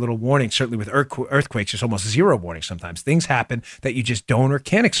with very little warning. Certainly with earthquakes, there's almost zero warning sometimes. Things happen that you just don't or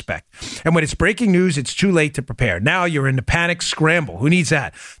can't expect. And when it's breaking news, it's too late to prepare. Now you're in the panic scramble. Who needs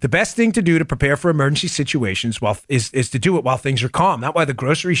that? The best thing to do to prepare for emergency situations is to do it while things are calm, not while the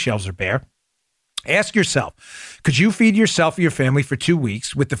grocery shelves are bare. Ask yourself, could you feed yourself or your family for 2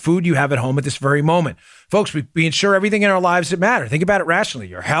 weeks with the food you have at home at this very moment? Folks, we insure everything in our lives that matter. Think about it rationally.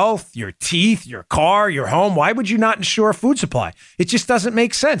 Your health, your teeth, your car, your home. Why would you not insure a food supply? It just doesn't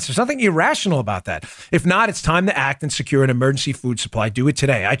make sense. There's nothing irrational about that. If not, it's time to act and secure an emergency food supply. Do it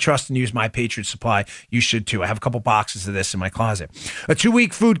today. I trust and use My Patriot Supply. You should too. I have a couple boxes of this in my closet. A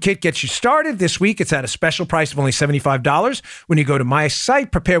 2-week food kit gets you started. This week, it's at a special price of only $75 when you go to my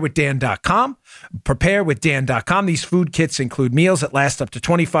site, preparewithdan.com. Preparewithdan.com. These food kits include meals that last up to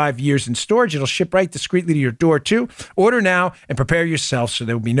 25 years in storage. It'll ship right discreetly to your door too. Order now and prepare yourself so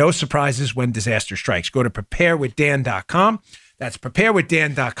there will be no surprises when disaster strikes. Go to preparewithdan.com. That's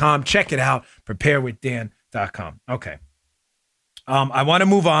preparewithdan.com. Check it out. Preparewithdan.com. Okay. I want to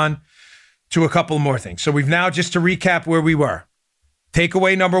move on to a couple more things. So we've now, just to recap where we were.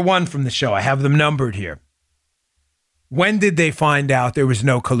 Takeaway number 1 from the show. I have them numbered here. When did they find out there was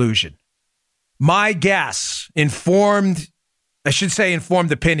no collusion? My guess, informed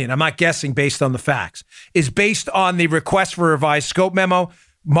opinion, I'm not guessing based on the facts, is based on the request for a revised scope memo.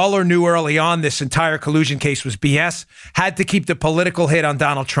 Mueller knew early on this entire collusion case was BS, had to keep the political hit on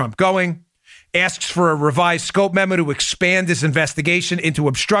Donald Trump going, asks for a revised scope memo to expand his investigation into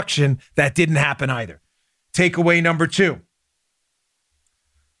obstruction. That didn't happen either. Takeaway number 2.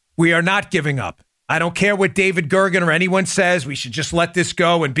 We are not giving up. I don't care what David Gergen or anyone says. We should just let this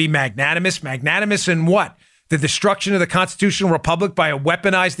go and be magnanimous. Magnanimous in what? The destruction of the constitutional republic by a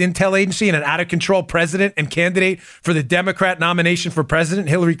weaponized intel agency and an out-of-control president and candidate for the Democrat nomination for president,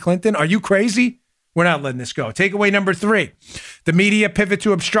 Hillary Clinton? Are you crazy? We're not letting this go. Takeaway number 3. The media pivot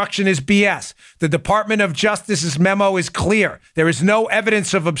to obstruction is BS. The Department of Justice's memo is clear. There is no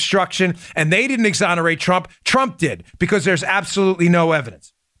evidence of obstruction, and they didn't exonerate Trump. Trump did, because there's absolutely no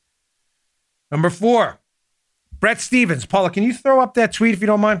evidence. Number 4, Brett Stevens. Paula, can you throw up that tweet if you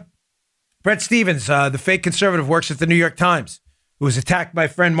don't mind? Brett Stevens, the fake conservative, works at the New York Times, who was attacked by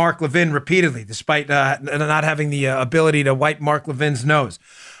friend Mark Levin repeatedly, despite not having the ability to wipe Mark Levin's nose.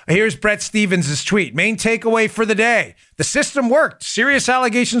 Here's Brett Stevens' tweet. Main takeaway for the day. The system worked. Serious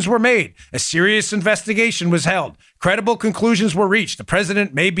allegations were made. A serious investigation was held. Credible conclusions were reached. The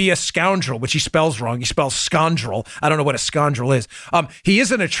president may be a scoundrel, which he spells wrong. He spells scoundrel. I don't know what a scoundrel is. He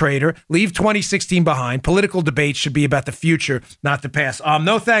isn't a traitor. Leave 2016 behind. Political debates should be about the future, not the past.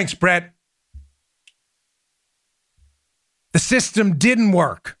 No thanks, Brett. The system didn't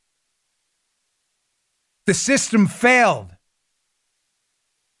work. The system failed.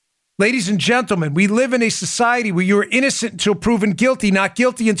 Ladies and gentlemen, we live in a society where you're innocent until proven guilty, not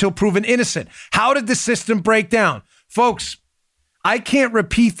guilty until proven innocent. How did the system break down? Folks, I can't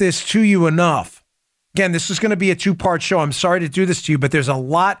repeat this to you enough. Again, this is going to be a 2-part show. I'm sorry to do this to you, but there's a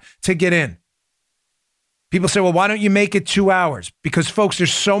lot to get in. People say, well, why don't you make it 2 hours? Because, folks,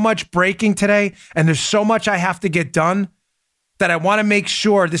 there's so much breaking today, and there's so much I have to get done that I want to make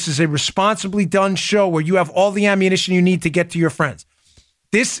sure this is a responsibly done show where you have all the ammunition you need to get to your friends.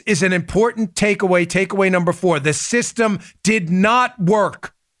 This is an important takeaway. Takeaway number 4. The system did not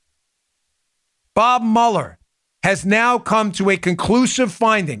work. Bob Mueller has now come to a conclusive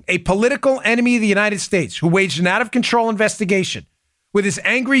finding. A political enemy of the United States who waged an out-of-control investigation with his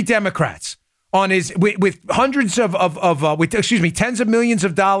angry Democrats on his with hundreds tens of millions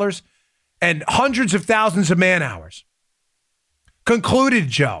of dollars and hundreds of thousands of man hours, concluded,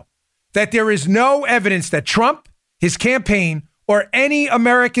 Joe, that there is no evidence that Trump, his campaign, or any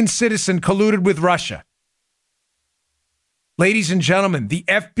American citizen colluded with Russia. Ladies and gentlemen, the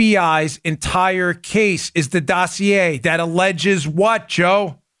FBI's entire case is the dossier that alleges what,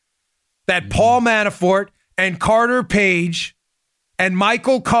 Joe? That Paul Manafort and Carter Page and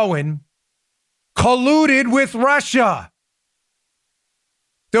Michael Cohen colluded with Russia.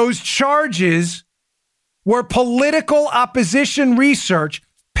 Those charges were political opposition research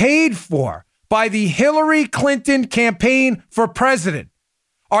paid for by the Hillary Clinton campaign for president.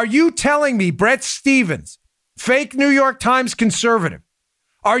 Are you telling me, Brett Stevens, fake New York Times conservative,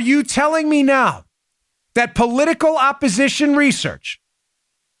 are you telling me now that political opposition research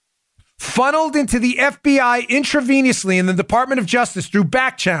funneled into the FBI intravenously in the Department of Justice through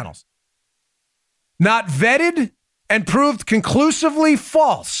back channels, not vetted and proved conclusively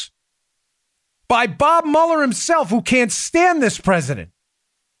false by Bob Mueller himself, who can't stand this president,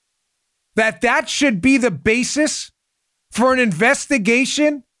 that should be the basis for an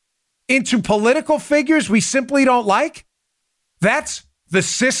investigation into political figures we simply don't like? That's the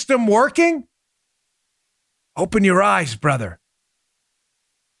system working? Open your eyes, brother.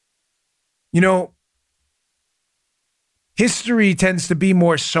 You know, history tends to be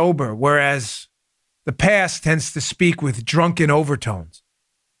more sober, whereas the past tends to speak with drunken overtones.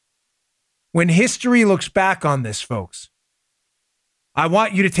 When history looks back on this, folks, I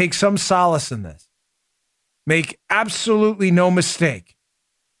want you to take some solace in this. Make absolutely no mistake.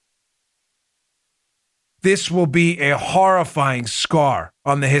 This will be a horrifying scar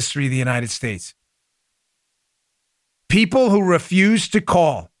on the history of the United States. People who refuse to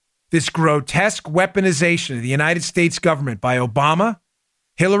call this grotesque weaponization of the United States government by Obama,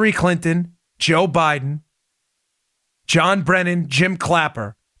 Hillary Clinton, Joe Biden, John Brennan, Jim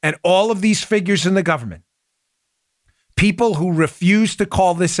Clapper, and all of these figures in the government, people who refuse to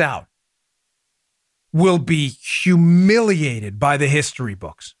call this out will be humiliated by the history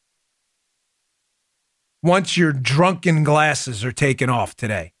books once your drunken glasses are taken off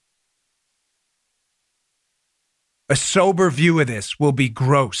today. A sober view of this will be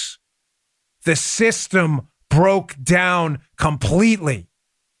gross. The system broke down completely.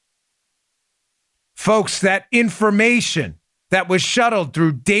 Folks, that information that was shuttled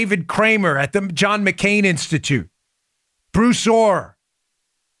through David Kramer at the John McCain Institute, Bruce Orr,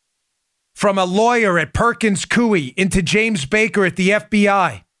 from a lawyer at Perkins Coie into James Baker at the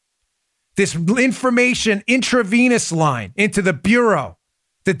FBI, this information intravenous line into the Bureau,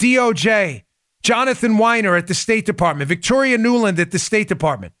 the DOJ, Jonathan Weiner at the State Department, Victoria Nuland at the State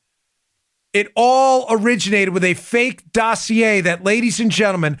Department. It all originated with a fake dossier that, ladies and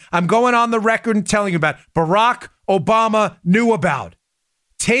gentlemen, I'm going on the record and telling you about, Barack Obama knew about.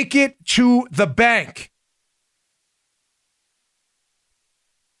 Take it to the bank.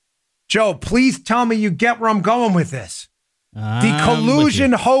 Joe, please tell me you get where I'm going with this. The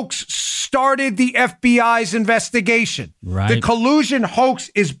collusion hoax started the FBI's investigation. Right. The collusion hoax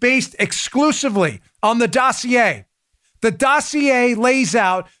is based exclusively on the dossier. The dossier lays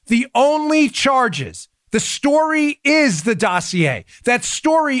out the only charges. The story is the dossier. That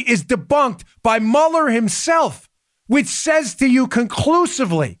story is debunked by Mueller himself, which says to you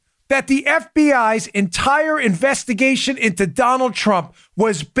conclusively that the FBI's entire investigation into Donald Trump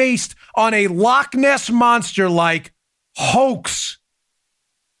was based on a Loch Ness Monster-like hoax.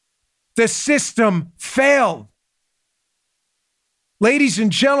 The system failed. Ladies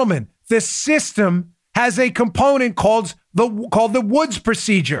and gentlemen, the system has a component called the Woods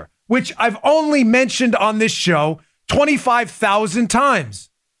procedure, which I've only mentioned on this show 25,000 times.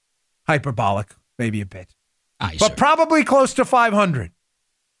 Hyperbolic, maybe a bit. But probably close to 500.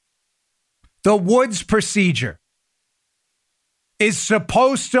 The Woods procedure is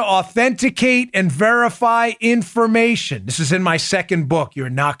supposed to authenticate and verify information. This is in my second book. You're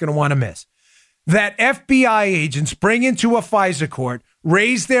not going to want to miss. That FBI agents bring into a FISA court,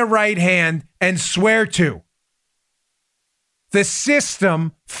 raise their right hand, and swear to. The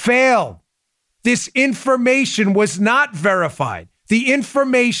system failed. This information was not verified. The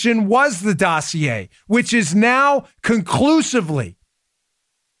information was the dossier, which is now conclusively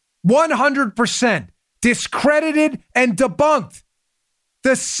 100% discredited and debunked.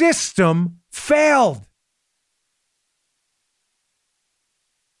 The system failed.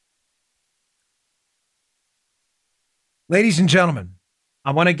 Ladies and gentlemen,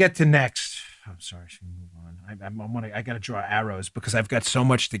 I want to get to next. I'm sorry, should we move on? I got to draw arrows because I've got so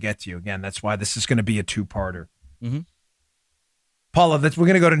much to get to you. Again, that's why this is going to be a two-parter. Mm-hmm. Paula, we're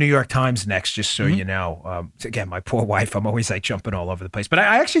going to go to New York Times next, just so you know. Again, my poor wife, I'm always like jumping all over the place. But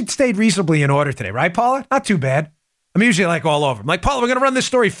I actually stayed reasonably in order today, right, Paula? Not too bad. I'm usually like all over. I'm like, Paula, we're going to run this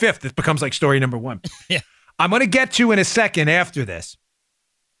story fifth. It becomes like story number one. Yeah. I'm going to get to in a second after this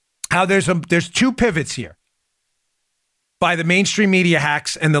how there's two pivots here by the mainstream media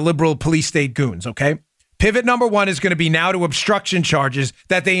hacks and the liberal police state goons, okay? Pivot number one is going to be now to obstruction charges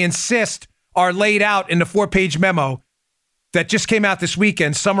that they insist are laid out in the 4-page memo that just came out this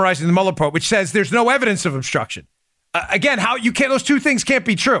weekend summarizing the Mueller report, which says there's no evidence of obstruction. Again, those two things can't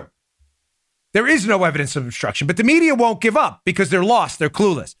be true. There is no evidence of obstruction, but the media won't give up because they're lost. They're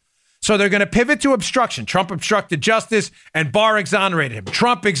clueless. So they're going to pivot to obstruction. Trump obstructed justice and Barr exonerated him.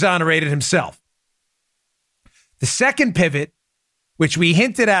 Trump exonerated himself. The second pivot, which we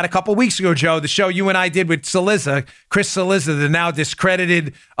hinted at a couple weeks ago, Joe, the show you and I did with Cillizza, Chris Cillizza, the now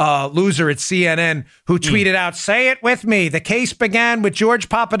discredited loser at CNN, who tweeted out, "Say it with me. The case began with George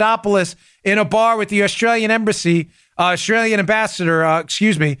Papadopoulos in a bar with the Australian ambassador,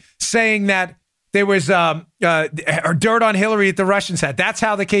 saying that there was dirt on Hillary that the Russians had." That's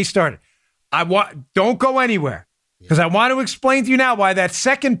how the case started. Don't go anywhere, because I want to explain to you now why that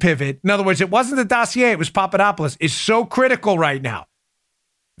second pivot, in other words, it wasn't the dossier, it was Papadopoulos, is so critical right now.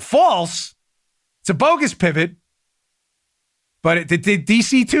 False. It's a bogus pivot, but the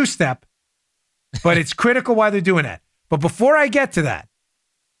DC two-step, but it's critical why they're doing that. But before I get to that,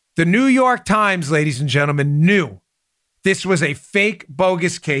 the New York Times, ladies and gentlemen, knew this was a fake,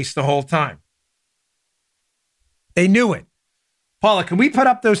 bogus case the whole time. They knew it. Paula, can we put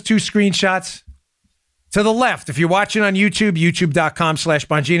up those two screenshots? To the left, if you're watching on YouTube,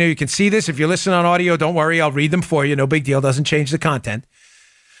 youtube.com/Bongino, you can see this. If you're listening on audio, don't worry, I'll read them for you. No big deal. Doesn't change the content.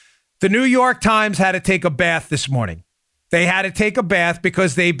 The New York Times had to take a bath this morning. They had to take a bath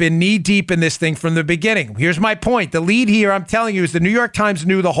because they've been knee-deep in this thing from the beginning. Here's my point. The lead here, I'm telling you, is the New York Times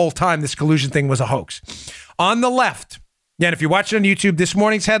knew the whole time this collusion thing was a hoax. On the left, again, if you're watching on YouTube, this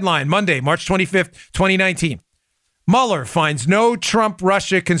morning's headline, Monday, March 25th, 2019. Mueller finds no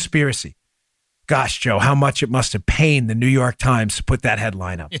Trump-Russia conspiracy. Gosh, Joe, how much it must have pained the New York Times to put that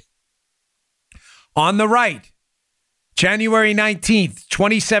headline up. On the right, January 19th,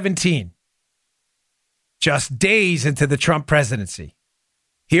 2017, just days into the Trump presidency.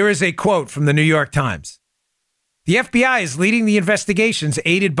 Here is a quote from the New York Times. The FBI is leading the investigations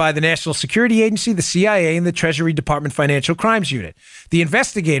aided by the National Security Agency, the CIA, and the Treasury Department Financial Crimes Unit. The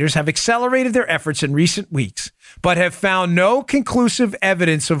investigators have accelerated their efforts in recent weeks, but have found no conclusive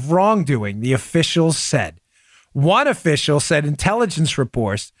evidence of wrongdoing, the officials said. One official said intelligence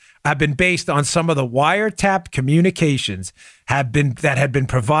reports have been based on some of the wiretap communications that had been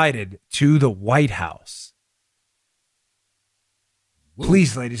provided to the White House.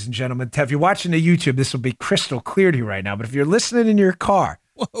 Please, ladies and gentlemen, if you're watching the YouTube, this will be crystal clear to you right now. But if you're listening in your car,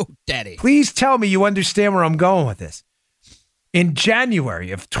 whoa, Daddy, please tell me you understand where I'm going with this. In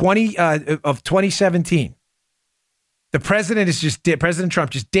January of 2017, President Trump,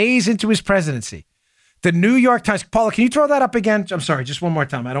 just days into his presidency, the New York Times. Paula, can you throw that up again? I'm sorry, just one more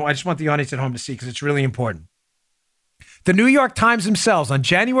time. I just want the audience at home to see because it's really important. The New York Times themselves on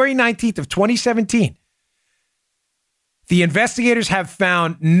January 19th of 2017. The investigators have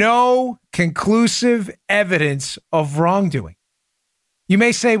found no conclusive evidence of wrongdoing. You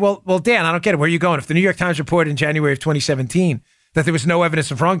may say, well, Dan, I don't get it. Where are you going? If the New York Times reported in January of 2017 that there was no evidence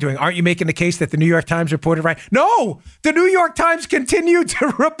of wrongdoing, aren't you making the case that the New York Times reported right? No, the New York Times continued to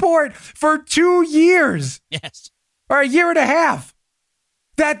report for 2 years. Yes. Or a year and a half.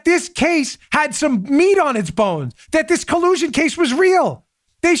 That this case had some meat on its bones. That this collusion case was real.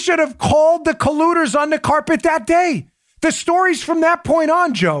 They should have called the colluders on the carpet that day. The stories from that point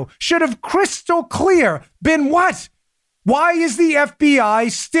on, Joe, should have crystal clear been what? Why is the FBI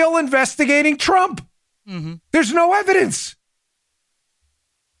still investigating Trump? Mm-hmm. There's no evidence.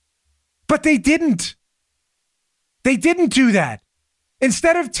 But they didn't. They didn't do that.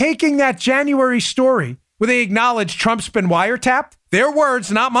 Instead of taking that January story where they acknowledge Trump's been wiretapped, their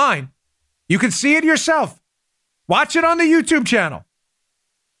words, not mine. You can see it yourself. Watch it on the YouTube channel.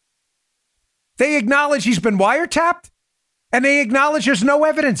 They acknowledge he's been wiretapped. And they acknowledge there's no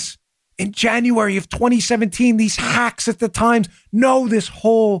evidence. In January of 2017, these hacks at the Times know this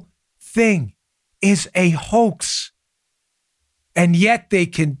whole thing is a hoax. And yet they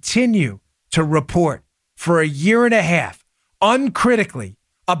continue to report for a year and a half, uncritically,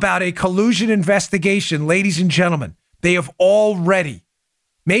 about a collusion investigation, ladies and gentlemen, they have already,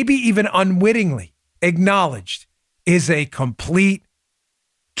 maybe even unwittingly, acknowledged is a complete,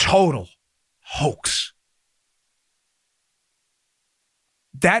 total hoax.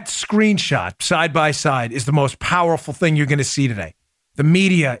 That screenshot, side by side, is the most powerful thing you're going to see today. The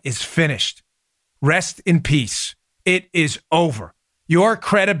media is finished. Rest in peace. It is over. Your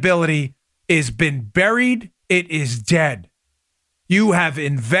credibility has been buried. It is dead. You have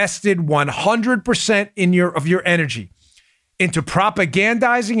invested 100% of your energy into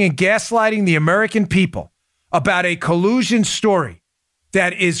propagandizing and gaslighting the American people about a collusion story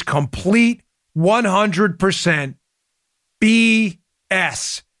that is complete 100% BS.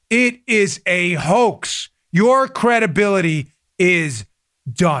 It is a hoax. Your credibility is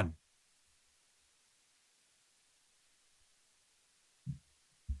done.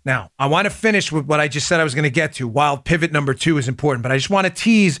 Now, I want to finish with what I just said I was going to get to, while pivot number 2 is important, but I just want to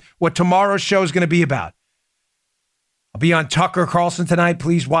tease what tomorrow's show is going to be about. I'll be on Tucker Carlson tonight.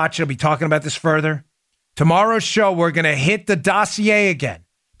 Please watch it. I'll be talking about this further. Tomorrow's show, we're going to hit the dossier again,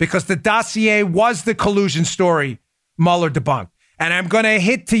 because the dossier was the collusion story Mueller debunked. And I'm going to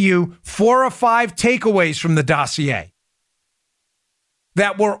hit to you 4 or 5 takeaways from the dossier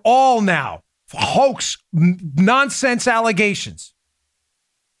that were all now hoax, nonsense allegations.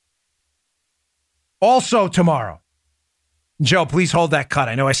 Also tomorrow, Joe, please hold that cut.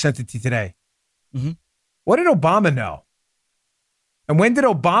 I know I sent it to you today. Mm-hmm. What did Obama know? And when did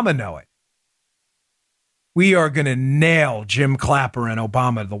Obama know it? We are going to nail Jim Clapper and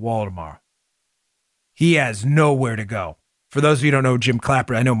Obama to the wall tomorrow. He has nowhere to go. For those of you who don't know Jim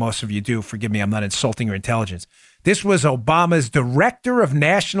Clapper, I know most of you do. Forgive me, I'm not insulting your intelligence. This was Obama's director of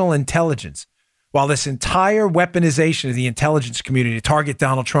national intelligence while this entire weaponization of the intelligence community to target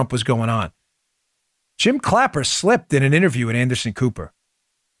Donald Trump was going on. Jim Clapper slipped in an interview with Anderson Cooper.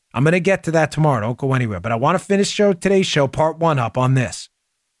 I'm going to get to that tomorrow. Don't go anywhere. But I want to finish today's show, part 1, up on this.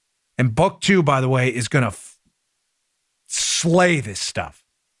 And book 2, by the way, is going to slay this stuff.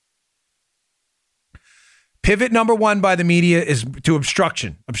 Pivot number 1 by the media is to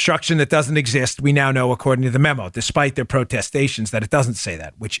obstruction. Obstruction that doesn't exist, we now know, according to the memo, despite their protestations that it doesn't say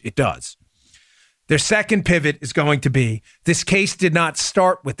that, which it does. Their second pivot is going to be, this case did not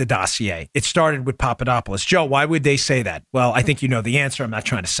start with the dossier. It started with Papadopoulos. Joe, why would they say that? Well, I think you know the answer. I'm not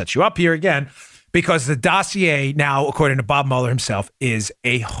trying to set you up here again, because the dossier now, according to Bob Mueller himself, is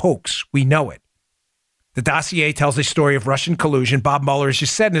a hoax. We know it. The dossier tells a story of Russian collusion. Bob Mueller, as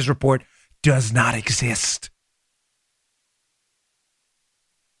just said in his report, does not exist.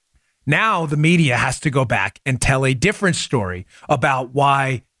 Now the media has to go back and tell a different story about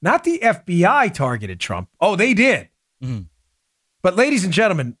why not the FBI targeted Trump. Oh, they did. Mm-hmm. But ladies and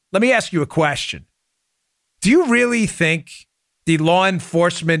gentlemen, let me ask you a question. Do you really think the law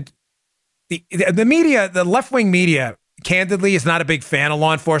enforcement, the media, the left-wing media, candidly, is not a big fan of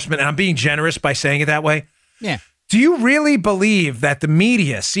law enforcement? And I'm being generous by saying it that way. Yeah. Do you really believe that the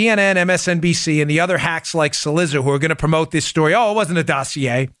media, CNN, MSNBC, and the other hacks like Saliza who are going to promote this story, oh, it wasn't a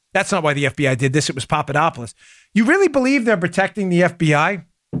dossier, that's not why the FBI did this, it was Papadopoulos. You really believe they're protecting the FBI?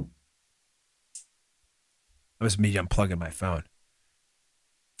 That was me unplugging my phone.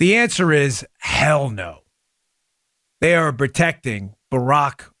 The answer is hell no. They are protecting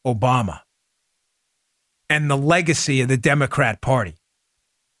Barack Obama and the legacy of the Democrat Party.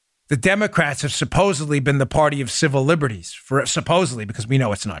 The Democrats have supposedly been the party of civil liberties, supposedly, because we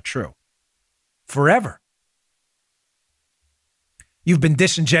know it's not true, forever. You've been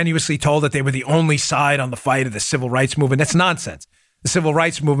disingenuously told that they were the only side on the fight of the civil rights movement. That's nonsense. The civil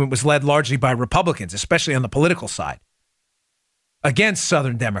rights movement was led largely by Republicans, especially on the political side, against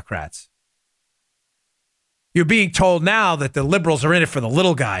Southern Democrats. You're being told now that the liberals are in it for the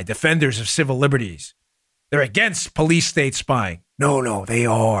little guy, defenders of civil liberties. They're against police state spying. No, they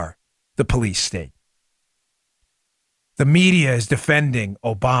are the police state. The media is defending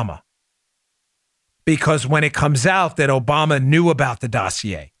Obama because when it comes out that Obama knew about the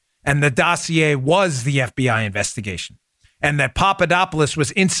dossier and the dossier was the FBI investigation, and that Papadopoulos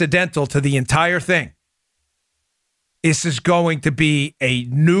was incidental to the entire thing, this is going to be a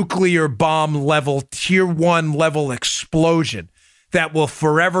nuclear bomb level, tier 1 level explosion that will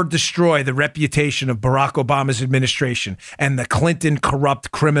forever destroy the reputation of Barack Obama's administration and the Clinton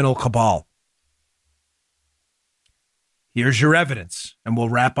corrupt criminal cabal. Here's your evidence, and we'll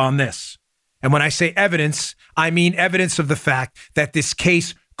wrap on this. And when I say evidence, I mean evidence of the fact that this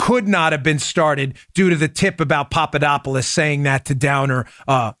case could not have been started due to the tip about Papadopoulos saying that to Downer,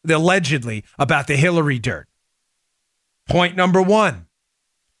 allegedly, about the Hillary dirt. Point number 1.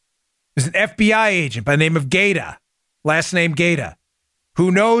 There's an FBI agent by the name of Gaeta, last name Gaeta,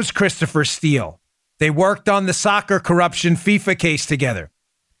 who knows Christopher Steele. They worked on the soccer corruption FIFA case together.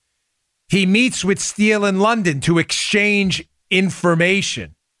 He meets with Steele in London to exchange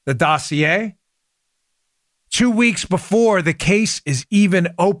information. The dossier? 2 weeks before the case is even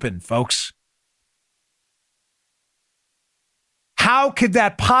open, folks. How could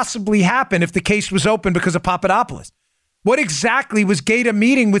that possibly happen if the case was open because of Papadopoulos? What exactly was Gaeta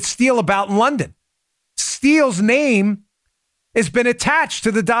meeting with Steele about in London? Steele's name has been attached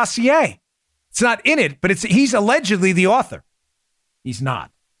to the dossier. It's not in it, but he's allegedly the author. He's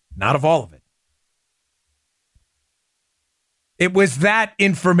not. Not of all of it. It was that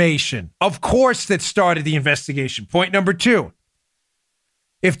information, of course, that started the investigation. Point number 2.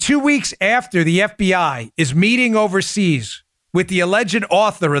 If 2 weeks after the FBI is meeting overseas with the alleged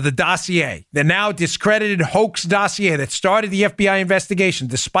author of the dossier, the now discredited hoax dossier that started the FBI investigation,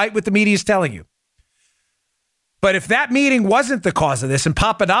 despite what the media is telling you, but if that meeting wasn't the cause of this and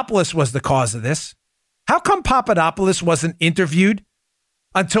Papadopoulos was the cause of this, how come Papadopoulos wasn't interviewed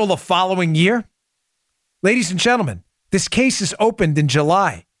until the following year? Ladies and gentlemen, this case is opened in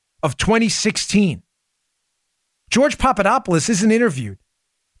July of 2016. George Papadopoulos isn't interviewed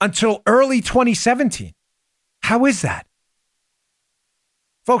until early 2017. How is that?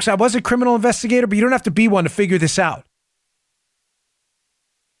 Folks, I was a criminal investigator, but you don't have to be one to figure this out.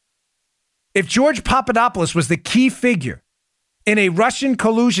 If George Papadopoulos was the key figure in a Russian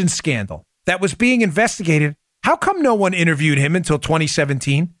collusion scandal that was being investigated, how come no one interviewed him until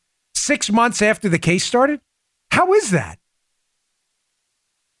 2017, 6 months after the case started? How is that?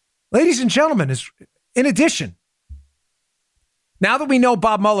 Ladies and gentlemen, in addition, now that we know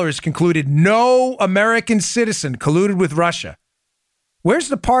Bob Mueller has concluded no American citizen colluded with Russia, where's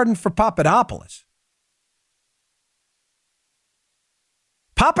the pardon for Papadopoulos?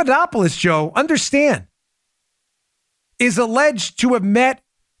 Papadopoulos, Joe, understand, is alleged to have met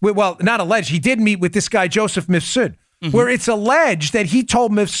well, not alleged, he did meet with this guy, Joseph Mifsud, where it's alleged that he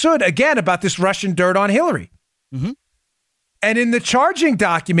told Mifsud again about this Russian dirt on Hillary. And in the charging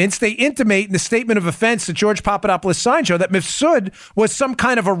documents, they intimate in the statement of offense that George Papadopoulos signed, Joe, that Mifsud was some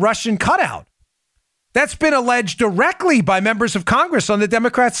kind of a Russian cutout. That's been alleged directly by members of Congress on the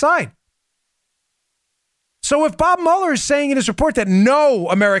Democrat side. So if Bob Mueller is saying in his report that no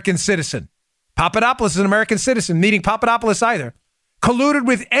American citizen, Papadopoulos is an American citizen, meaning Papadopoulos either, colluded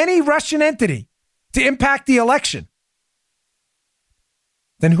with any Russian entity to impact the election,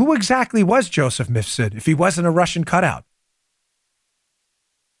 then who exactly was Joseph Mifsud if he wasn't a Russian cutout?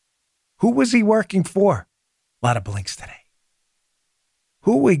 Who was he working for? A lot of blinks today.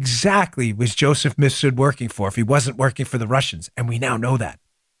 Who exactly was Joseph Mifsud working for if he wasn't working for the Russians? And we now know that.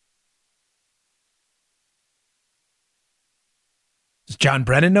 Does John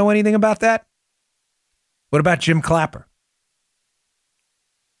Brennan know anything about that? What about Jim Clapper?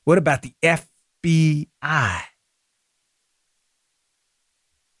 What about the FBI?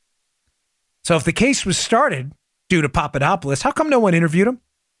 So if the case was started due to Papadopoulos, how come no one interviewed him?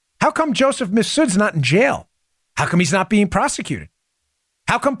 How come Joseph Mifsud's not in jail? How come he's not being prosecuted?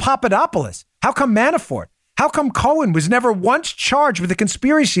 How come Papadopoulos? How come Manafort? How come Cohen was never once charged with a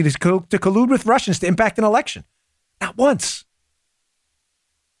conspiracy to collude with Russians to impact an election? Not once.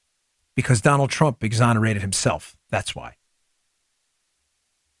 Because Donald Trump exonerated himself. That's why.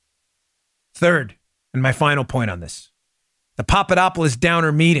 Third, and my final point on this, the Papadopoulos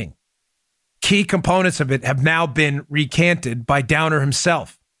Downer meeting. Key components of it have now been recanted by Downer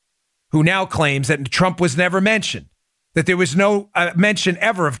himself, who now claims that Trump was never mentioned, that there was no mention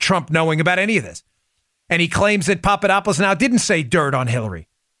ever of Trump knowing about any of this. And he claims that Papadopoulos now didn't say dirt on Hillary.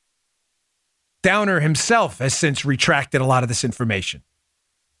 Downer himself has since retracted a lot of this information.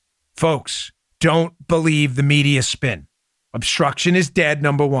 Folks, don't believe the media spin. Obstruction is dead,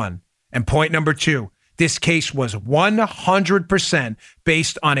 number one. And point number two, this case was 100%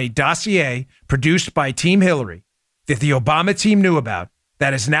 based on a dossier produced by Team Hillary that the Obama team knew about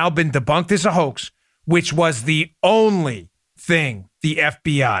that has now been debunked as a hoax, which was the only thing the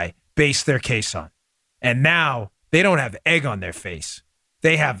FBI based their case on. And now they don't have egg on their face.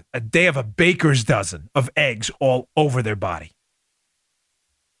 They have a baker's dozen of eggs all over their body.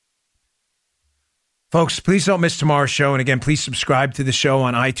 Folks, please don't miss tomorrow's show. And again, please subscribe to the show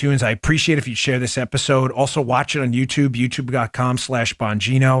on iTunes. I appreciate if you share this episode. Also watch it on YouTube,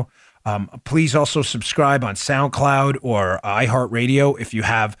 youtube.com/Bongino. Please also subscribe on SoundCloud or iHeartRadio if you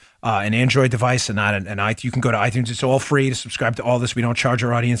have an Android device and not an iTunes. You can go to iTunes. It's all free to subscribe to all this. We don't charge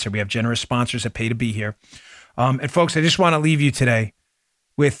our audience, and we have generous sponsors that pay to be here. And folks, I just want to leave you today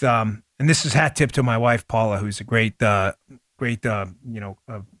with, and this is hat tip to my wife, Paula, who's a great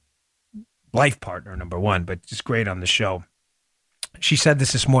life partner, number one, but just great on the show. She said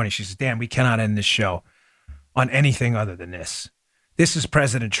this morning. She says, Dan, we cannot end this show on anything other than this. This is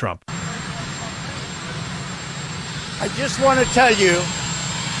President Trump. I just want to tell you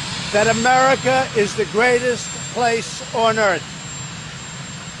that America is the greatest place on earth.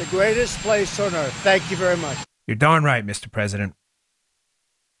 The greatest place on earth. Thank you very much. You're darn right, Mr. President.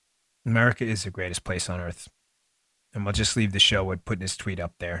 America is the greatest place on earth. And we'll just leave the show with putting his tweet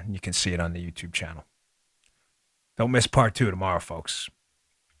up there, and you can see it on the YouTube channel. Don't miss part 2 tomorrow, folks.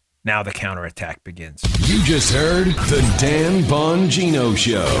 Now the counterattack begins. You just heard the Dan Bongino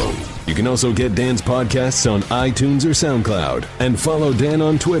Show. You can also get Dan's podcasts on iTunes or SoundCloud. And follow Dan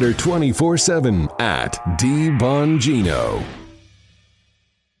on Twitter 24/7 @DBongino.